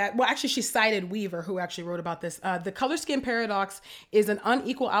means by that, well, actually, she cited Weaver, who actually wrote about this. The color skin paradox is an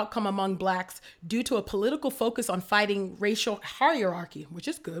unequal outcome among blacks due to a political focus on fighting racial hierarchy, which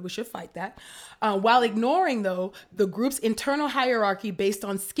is good. We should fight that. While ignoring, though, the group's internal hierarchy based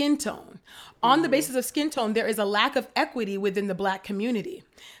on skin tone. On the basis of skin tone, there is a lack of equity within the black community.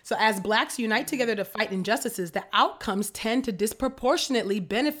 So as blacks unite together to fight injustices, the outcomes tend to disproportionately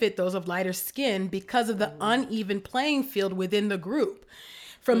benefit those of lighter skin because of the uneven playing field within the group.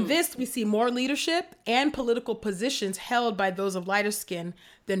 From this, we see more leadership and political positions held by those of lighter skin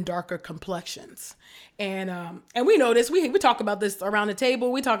than darker complexions. And we know this. We talk about this around the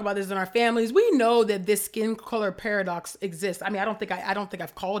table. We talk about this in our families. We know that this skin color paradox exists. I mean, I don't think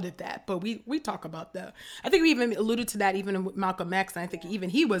I've called it that, but we talk about that. I think we even alluded to that even with Malcolm X, and I think even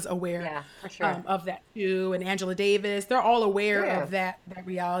he was aware of that too. And Angela Davis, they're all aware of that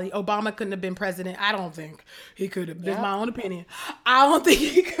reality. Obama couldn't have been president. I don't think he could have. This is my own opinion. I don't think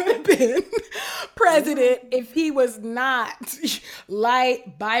he could have been president if he was not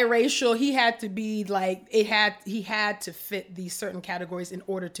light, biracial. He had to be like he had to fit these certain categories in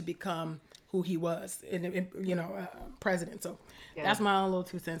order to become who he was, president. So that's my own little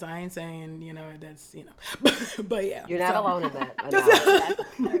 2 cents. I ain't saying that's but yeah, you're not alone in that.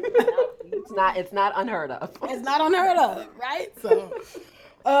 It's not unheard of. It's not unheard of, right? So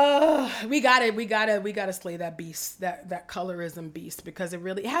we gotta slay that beast, that colorism beast, because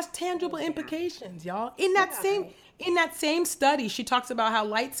it has tangible implications, y'all. In that same study, she talks about how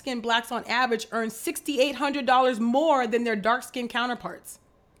light-skinned blacks on average earn $6,800 more than their dark-skinned counterparts.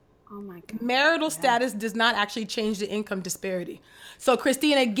 Oh my God. Marital status does not actually change the income disparity. So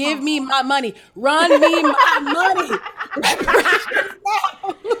Christina, give me my money. Run me my money.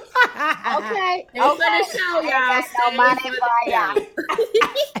 Okay. I'm gonna show y'all. No money for y'all.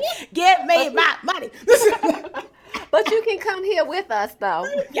 Get me my money. But you can come here with us, though.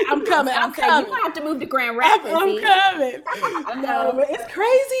 Yeah, I'm coming. I'm coming. You have to move to Grand Rapids. I'm coming. No, but it's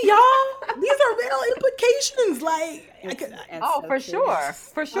crazy, y'all. These are real implications.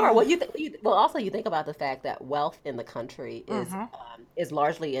 For sure. Well, you think about the fact that wealth in the country is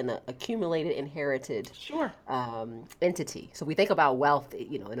largely an accumulated, inherited entity. So we think about wealth,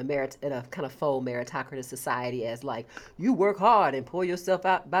 in a kind of faux meritocratic society as like you work hard and pull yourself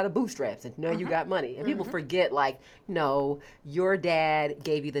out by the bootstraps, and now you got money. And people forget, no, your dad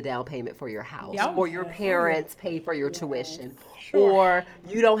gave you the down payment for your house, or your parents paid for your tuition. Or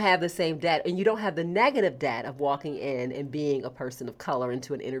you don't have the same debt, and you don't have the negative debt of walking in and being a person of color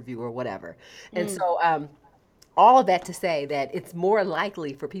into an interview or whatever. And so all of that to say that it's more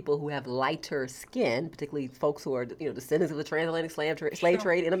likely for people who have lighter skin, particularly folks who are descendants of the transatlantic slave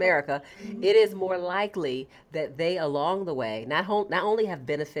trade in America, it is more likely that they along the way not only have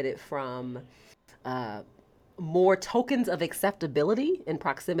benefited from more tokens of acceptability in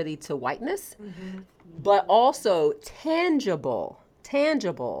proximity to whiteness, but also tangible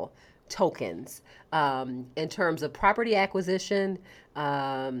tokens in terms of property acquisition,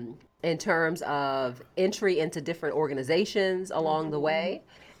 in terms of entry into different organizations along the way,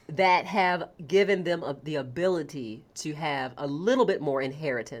 that have given them the ability to have a little bit more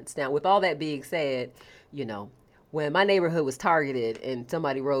inheritance. Now, with all that being said, when my neighborhood was targeted and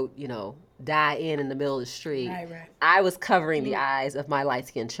somebody wrote, die in the middle of the street, right. I was covering the eyes of my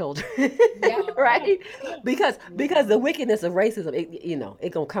light-skinned children, right? Because the wickedness of racism, it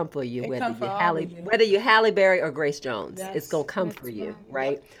gonna come for you, whether you're Halle Berry or Grace Jones, it's gonna come for you,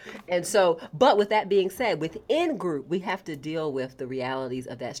 right? And so, but with that being said, within group, we have to deal with the realities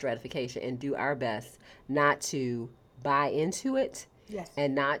of that stratification and do our best not to buy into it. Yes.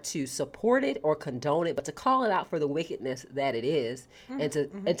 And not to support it or condone it, but to call it out for the wickedness that it is, and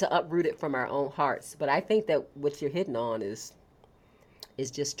to uproot it from our own hearts. But I think that what you're hitting on is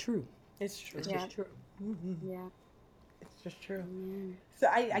just true. It's true. It's just true. Yeah. It's just true. So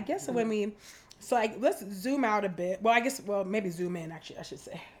I guess let's zoom out a bit. Well, maybe zoom in, actually, I should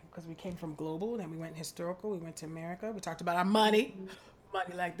say, because we came from global, then we went historical, we went to America, we talked about our money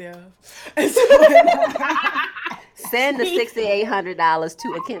like this. And so, send the $6,800 to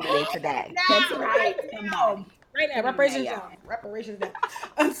Akimberly today. That's right. Right now, reparations Yeah. down. Reparations down.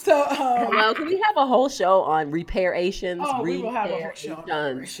 And so, Well, can we have a whole show on reparations? oh, we will have a whole show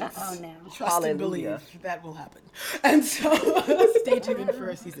on reparations. Oh, no. Trust and Hallelujah. believe that will happen. And so, stay tuned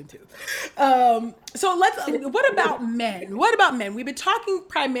for season 2. So what about men? What about men? We've been talking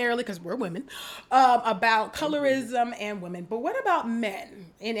primarily, because we're women, about colorism and women. But what about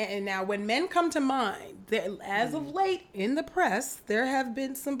men? And now, when men come to mind, as of late in the press, there have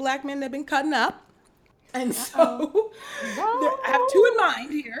been some black men that have been cutting up. And so, I have 2 in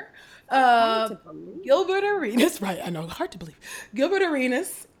mind here. Gilbert Arenas, right? I know, hard to believe. Gilbert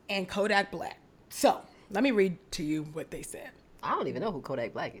Arenas and Kodak Black. So, let me read to you what they said. I don't even know who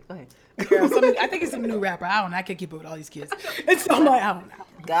Kodak Black is. Go ahead. Girl, I think it's some new rapper. I don't know. I can't keep up with all these kids. And so I'm like, I don't know.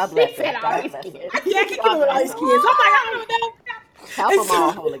 God bless Said him. all God these bless him. kids. I can't keep up with all these kids. I'm like, I don't know. Help And them so-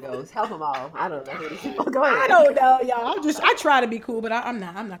 all, Holy Ghost. Help them all. I don't know who these people. Go ahead. I don't know, y'all. I try to be cool, but I'm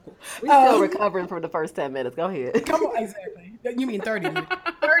not cool. We're still recovering from the first 10 minutes. Go ahead. Come on, exactly. You mean 30 minutes.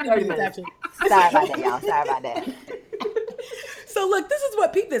 30 minutes, actually. Sorry about that, y'all. Sorry about that. So look, this is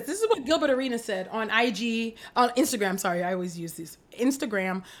what This is what Gilbert Arenas said on Instagram. Sorry, I always use this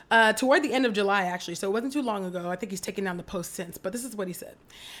Instagram toward the end of July, actually. So it wasn't too long ago. I think he's taken down the post since. But this is what he said: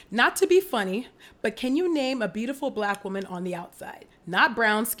 "Not to be funny, but can you name a beautiful black woman on the outside? Not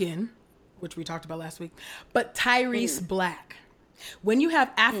brown skin, which we talked about last week, but Tyrese Black. When you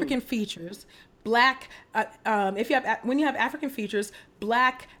have African features." Black, when you have African features,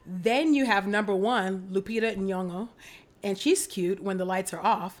 black, then you have number 1, Lupita Nyong'o, and she's cute when the lights are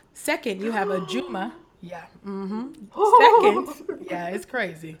off. Second, you have a Juma. Yeah. Second, yeah, it's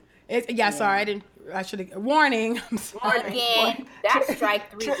crazy. Sorry, I should have, warning. I'm sorry. Again, that's strike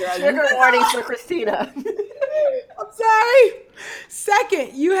 3, girl. Trigger warnings for Christina. I'm sorry.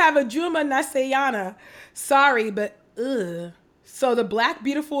 Second, you have a Juma Nasayana. Sorry, but ugh. So the black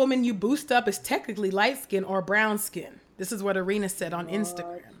beautiful woman you boost up is technically light skin or brown skin. This is what Arena said on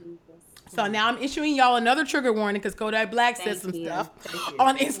Instagram. So now I'm issuing y'all another trigger warning because Kodak Black said some stuff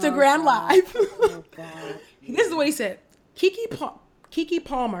on Instagram Live. Oh, God. This is what he said. Kiki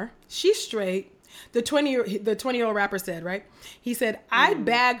Palmer, she's straight. The 20-year-old rapper said, right? He said, I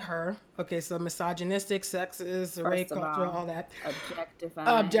bag her. Okay, so misogynistic, sexist, rape culture, all that.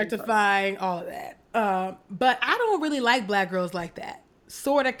 Objectifying, all of that. But I don't really like black girls like that.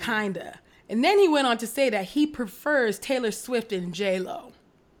 Sorta, kinda. And then he went on to say that he prefers Taylor Swift and J-Lo.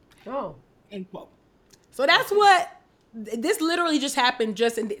 Oh. End quote. So that's what, this literally just happened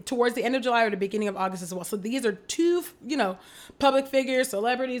towards the end of July or the beginning of August as well. So these are 2, public figures,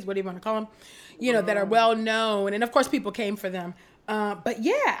 celebrities, what do you want to call them, that are well known. And of course people came for them. But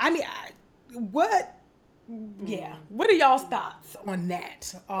yeah, I mean, what are y'all's thoughts on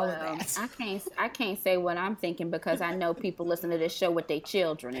that? All of that. I can't say what I'm thinking because I know people listen to this show with their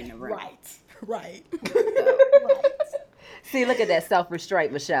children in the room. Right. See, look at that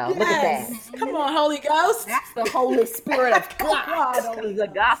self-restraint, Michelle. Look at that. Come on, Holy Ghost. That's the Holy Spirit of God. This is the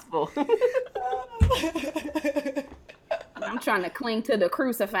gospel. I'm trying to cling to the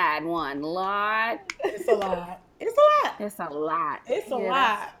crucified one. Lord. It's a lot. It's a lot. It's a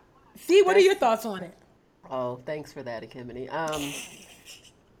lot. See, what are your thoughts on it? Oh, thanks for that, Akimini.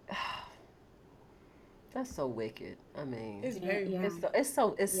 That's so wicked. I mean, It's very it's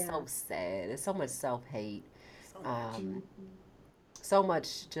so sad. It's so much self-hate. So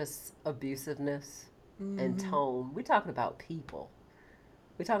much just abusive-ness and tone. We're talking about people.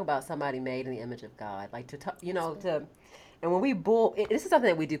 We're talking about somebody made in the image of God. Like and when we this is something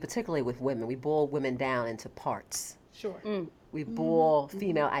that we do particularly with women. We boil women down into parts. Sure. We boil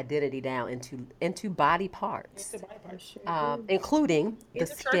female identity down into body parts, including the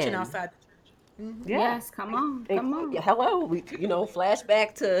skin. Church and outside the church. Yeah. Yes, come on. Yeah, hello. We,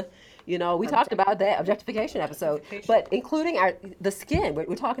 flashback to, we talked about that objectification episode, but including the skin.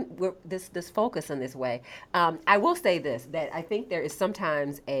 We're talking this focus in this way. I will say this, that I think there is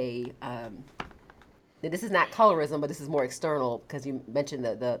sometimes this is not colorism, but this is more external because you mentioned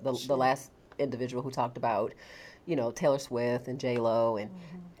the last individual who talked about, Taylor Swift and J-Lo and.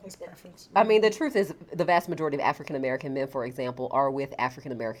 His preference. I mean, the truth is the vast majority of African American men, for example, are with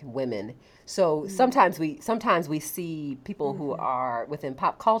African American women. So sometimes we see people who are within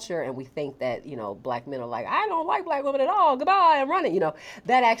pop culture and we think that, black men are like, I don't like black women at all. Goodbye, I'm running.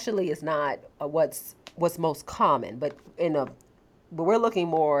 That actually is not what's most common. But we're looking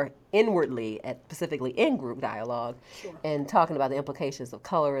more inwardly at specifically in-group dialogue and talking about the implications of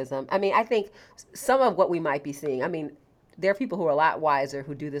colorism. I mean, I think some of what we might be seeing, there are people who are a lot wiser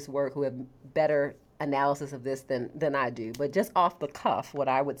who do this work, who have better analysis of this than I do. But just off the cuff, what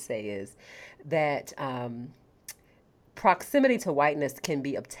I would say is that proximity to whiteness can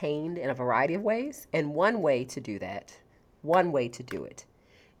be obtained in a variety of ways. And one way to do it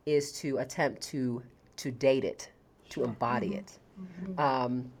is to attempt to date it, to embody it,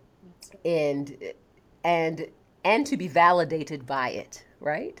 and and and to be validated by it,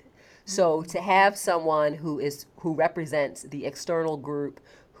 right? So to have someone who represents the external group,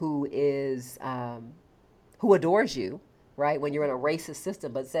 who is who adores you, right? When you're in a racist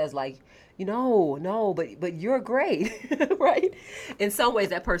system, but says like, no, but you're great, right? In some ways,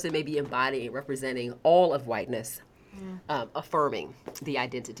 that person may be embodying, representing all of whiteness, affirming the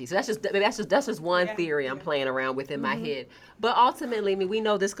identity. So that's just one theory I'm playing around with in my head. But ultimately, I mean, we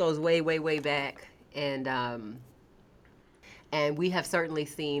know this goes way, way, way back, and we have certainly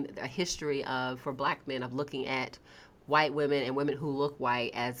seen a history for Black men of looking at white women and women who look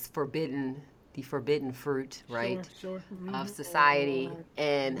white as the forbidden fruit, right, Sure. of society,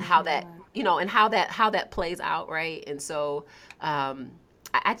 and how that, and how that plays out, right? And so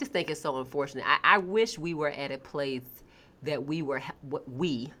I just think it's so unfortunate. I wish we were at a place that we were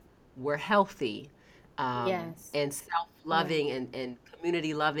healthy, Yes. and self-loving, and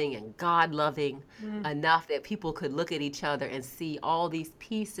community-loving and God-loving enough that people could look at each other and see all these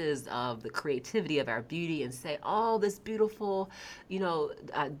pieces of the creativity of our beauty and say, oh, this beautiful,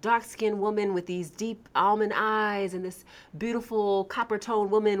 dark-skinned woman with these deep almond eyes, and this beautiful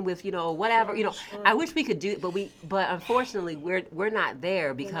copper-toned woman with, whatever, I wish we could do it, but unfortunately we're not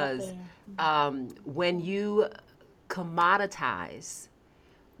there, because when you commoditize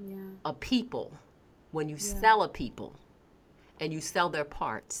a people, when you sell a people and you sell their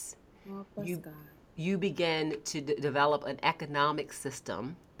parts, you begin to develop an economic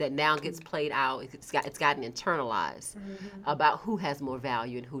system that now gets played out. It's gotten internalized about who has more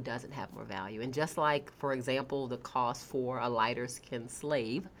value and who doesn't have more value. And just like, for example, the cost for a lighter-skinned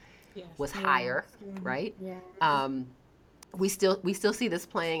slave was higher, right? Yeah. We still see this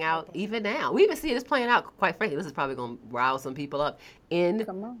playing out even now. We even see this playing out, quite frankly, this is probably going to rile some people up, in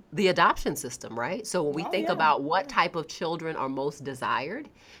the adoption system, right? So when we think about what type of children are most desired,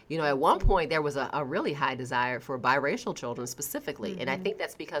 at one point there was a really high desire for biracial children specifically. And I think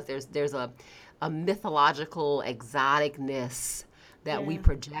that's because there's a mythological exoticness that we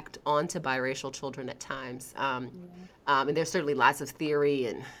project onto biracial children at times. And there's certainly lots of theory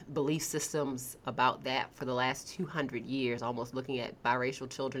and belief systems about that for the last 200 years, almost looking at biracial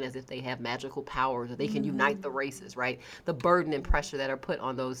children as if they have magical powers, or they can unite the races, right? The burden and pressure that are put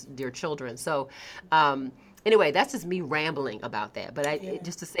on those dear children. So anyway, that's just me rambling about that. But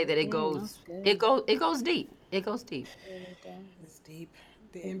just to say that it goes deep. It goes deep. It's deep.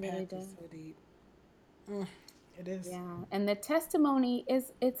 The impact is so deep. It is. Yeah, and the testimony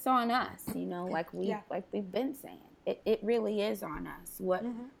it's on us, like we've been saying. It really is on us.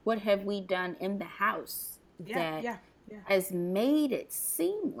 What have we done in the house that has made it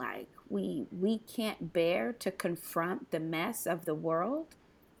seem like we can't bear to confront the mess of the world?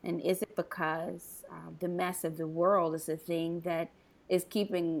 And is it because the mess of the world is the thing that is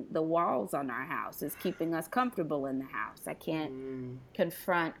keeping the walls on our house, is keeping us comfortable in the house? I can't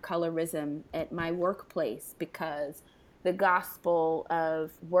confront colorism at my workplace because the gospel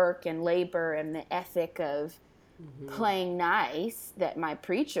of work and labor and the ethic of playing nice that my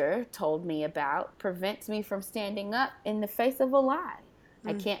preacher told me about prevents me from standing up in the face of a lie.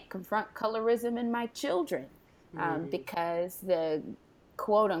 I can't confront colorism in my children because the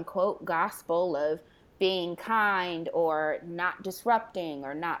quote unquote gospel of being kind or not disrupting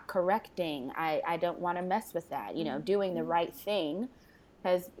or not correcting, I don't want to mess with that. Doing the right thing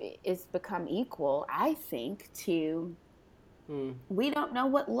is become equal, I think, to we don't know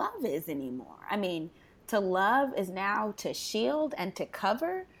what love is anymore. I mean, to love is now to shield and to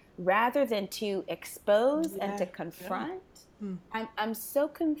cover rather than to expose and to confront. I'm so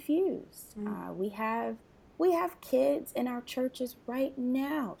confused. We have kids in our churches right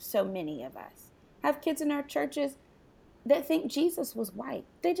now. So many of us have kids in our churches that think Jesus was white.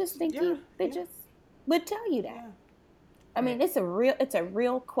 They just think they just would tell you that. I mean, it's a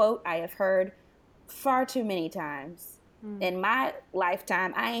real quote I have heard far too many times. In my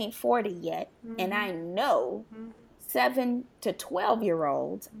lifetime, I ain't 40 yet, and I know 7 to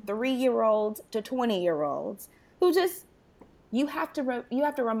 12-year-olds, 3-year-olds to 20-year-olds who just you have to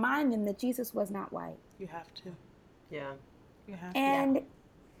remind them that Jesus was not white. You have to. Yeah. You have to.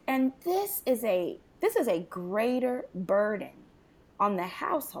 And this is a greater burden on the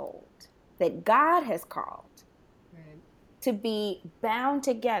household that God has called to be bound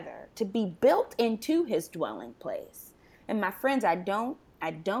together, to be built into his dwelling place. And my friends, I don't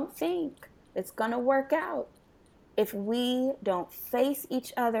think it's going to work out if we don't face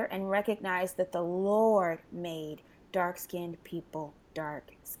each other and recognize that the Lord made dark-skinned people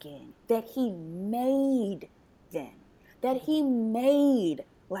dark skin, that he made them, that he made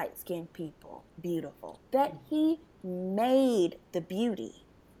light-skinned people beautiful, that he made the beauty,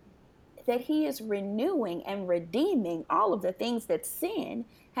 that he is renewing and redeeming all of the things that sin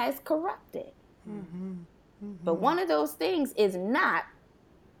has corrupted. But one of those things is not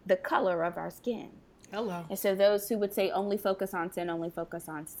the color of our skin. Hello. And so those who would say only focus on sin,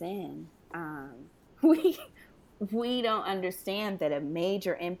 we don't understand that a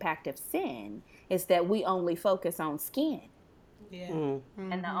major impact of sin is that we only focus on skin. Yeah.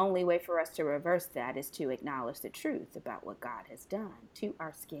 And the only way for us to reverse that is to acknowledge the truth about what God has done to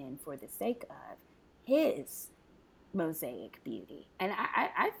our skin for the sake of his mosaic beauty. And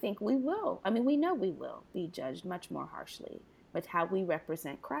I think we will. I mean, we know we will be judged much more harshly with how we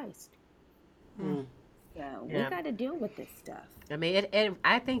represent Christ. So we got to deal with this stuff. I mean,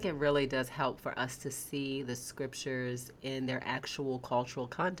 I think it really does help for us to see the scriptures in their actual cultural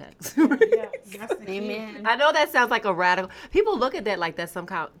context. Amen. I know that sounds like a radical. People look at that like that's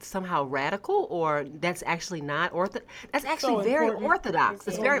somehow radical, or that's actually not That's actually very orthodox.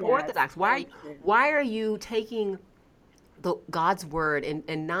 It's very orthodox. Why are you taking God's word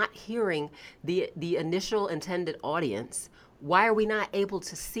and not hearing the initial intended audience? Why are we not able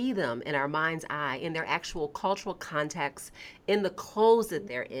to see them in our mind's eye, in their actual cultural context, in the clothes that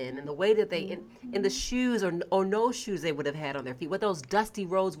they're in the way that they, in the shoes or no shoes they would have had on their feet, what those dusty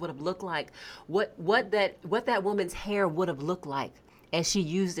roads would have looked like, what that woman's hair would have looked like as she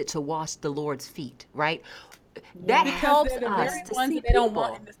used it to wash the Lord's feet, right? That helps us to see that they don't people.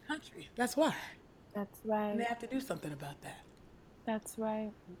 want in this country. That's why. That's right. And they have to do something about that. That's right.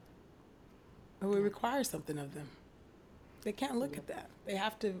 Or we require something of them. They can't look at that. They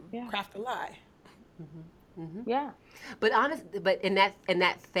have to craft a lie. Yeah. But in that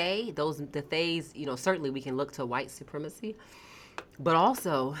the theys, certainly we can look to white supremacy, but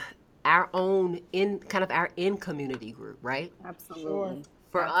also our own in community group, right? Absolutely.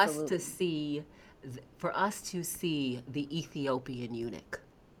 For us to see the Ethiopian eunuch,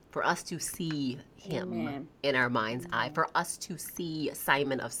 for us to see him in our mind's eye, for us to see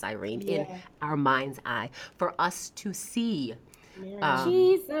Simon of Cyrene in our mind's eye, for us to see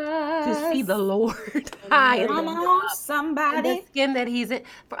Jesus, to see the Lord high come on, the somebody. skin that he's in,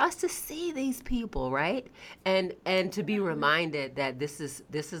 for us to see these people, right? And to be reminded that this is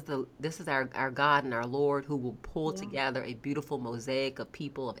our God and our Lord who will pull together a beautiful mosaic of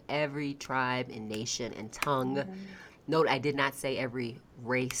people of every tribe and nation and tongue. Note, I did not say every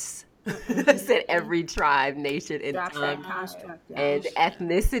race. I said every tribe, nation, and tongue. And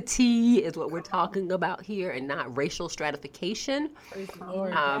ethnicity is what we're talking about here, and not racial stratification. Praise the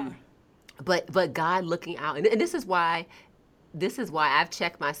Lord. But God looking out, and this is why I've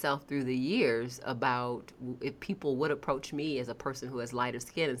checked myself through the years about if people would approach me as a person who has lighter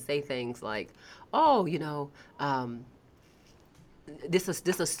skin and say things like, "Oh, this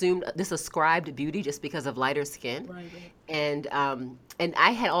ascribed beauty just because of lighter skin," Right. and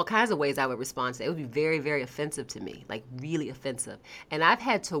I had all kinds of ways I would respond to that. It would be very, very offensive to me, like really offensive. And I've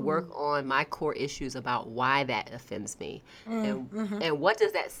had to work on my core issues about why that offends me, and what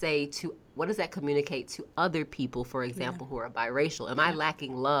does that communicate to other people, for example, who are biracial? Am I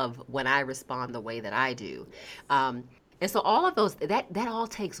lacking love when I respond the way that I do? And so all of those that all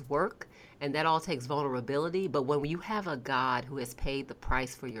takes work. And that all takes vulnerability. But when you have a God who has paid the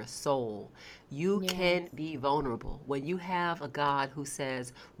price for your soul, you can be vulnerable. When you have a God who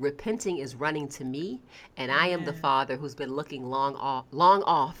says, repenting is running to me, and I am the Father who's been looking long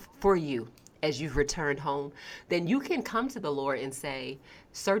off for you as you've returned home, then you can come to the Lord and say,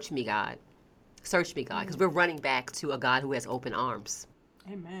 search me, God. Search me, God. Because we're running back to a God who has open arms.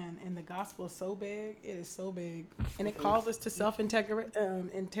 Amen. And the gospel is so big. It is so big. And it calls us to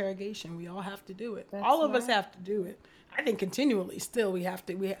self-interrogation. We all have to do it. All of us have to do it. I think continually still I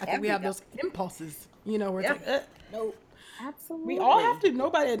think we have those impulses, where it's like, no. Absolutely. We all have to.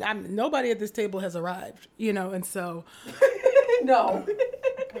 Nobody at this table has arrived, and so. No.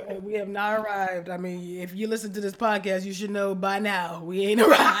 We have not arrived. I mean, if you listen to this podcast, you should know by now we ain't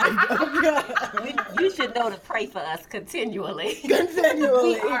arrived. You should know to pray for us continually.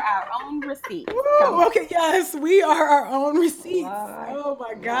 We are our own receipts. Ooh, okay, yes, we are our own receipts. Oh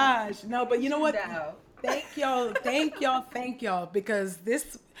my gosh. No, but you know what? No. Thank y'all, because I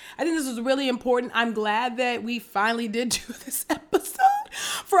think this was really important. I'm glad that we finally did do this episode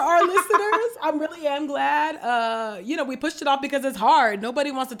for our listeners. I really am glad. We pushed it off because it's hard. Nobody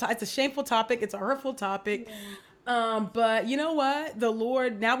wants to talk. It's a shameful topic. It's a hurtful topic. But you know what? The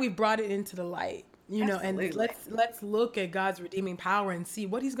Lord, now we've brought it into the light. you know, and Absolutely. let's look at God's redeeming power and see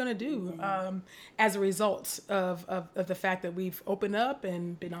what he's going to do as a result of the fact that we've opened up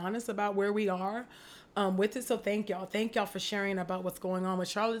and been honest about where we are with it. So thank y'all for sharing about what's going on with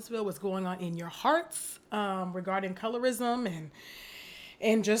Charlottesville, what's going on in your hearts regarding colorism,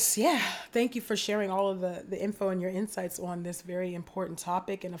 and just, thank you for sharing all of the info and your insights on this very important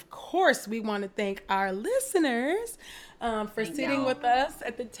topic. And of course, we want to thank our listeners for sitting with us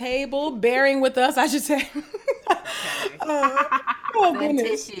at the table, bearing with us, I should say. Oh, And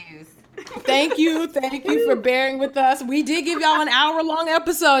goodness. tissues. Thank you for bearing with us. We did give y'all an hour-long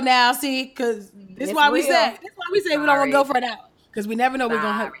episode now, see, because this is why we say we don't want to go for an hour. Because we never know we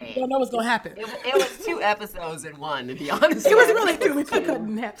don't know what's gonna happen. It was 2 episodes in one, to be honest. It was really true. We could cut it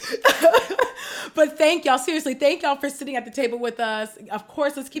in half. But thank y'all. Seriously, thank y'all for sitting at the table with us. Of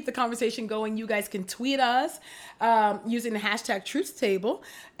course, let's keep the conversation going. You guys can tweet us using the hashtag TruthsTable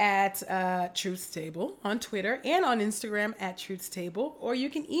at TruthsTable on Twitter and on Instagram at TruthsTable. Or you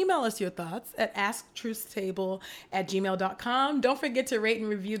can email us your thoughts at asktruthstable@gmail.com. Don't forget to rate and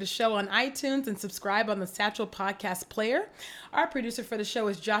review the show on iTunes and subscribe on the Satchel Podcast Player. Our producer for the show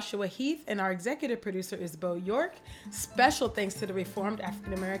is Joshua Heath, and our executive producer is Bo York. Special thanks to the Reformed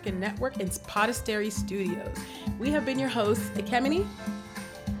African American Network and Podastery Studios. We have been your hosts, Ekemini,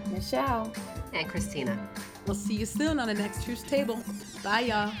 Michelle. And Christina. We'll see you soon on the next Truth Table. Bye,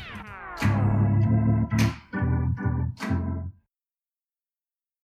 y'all.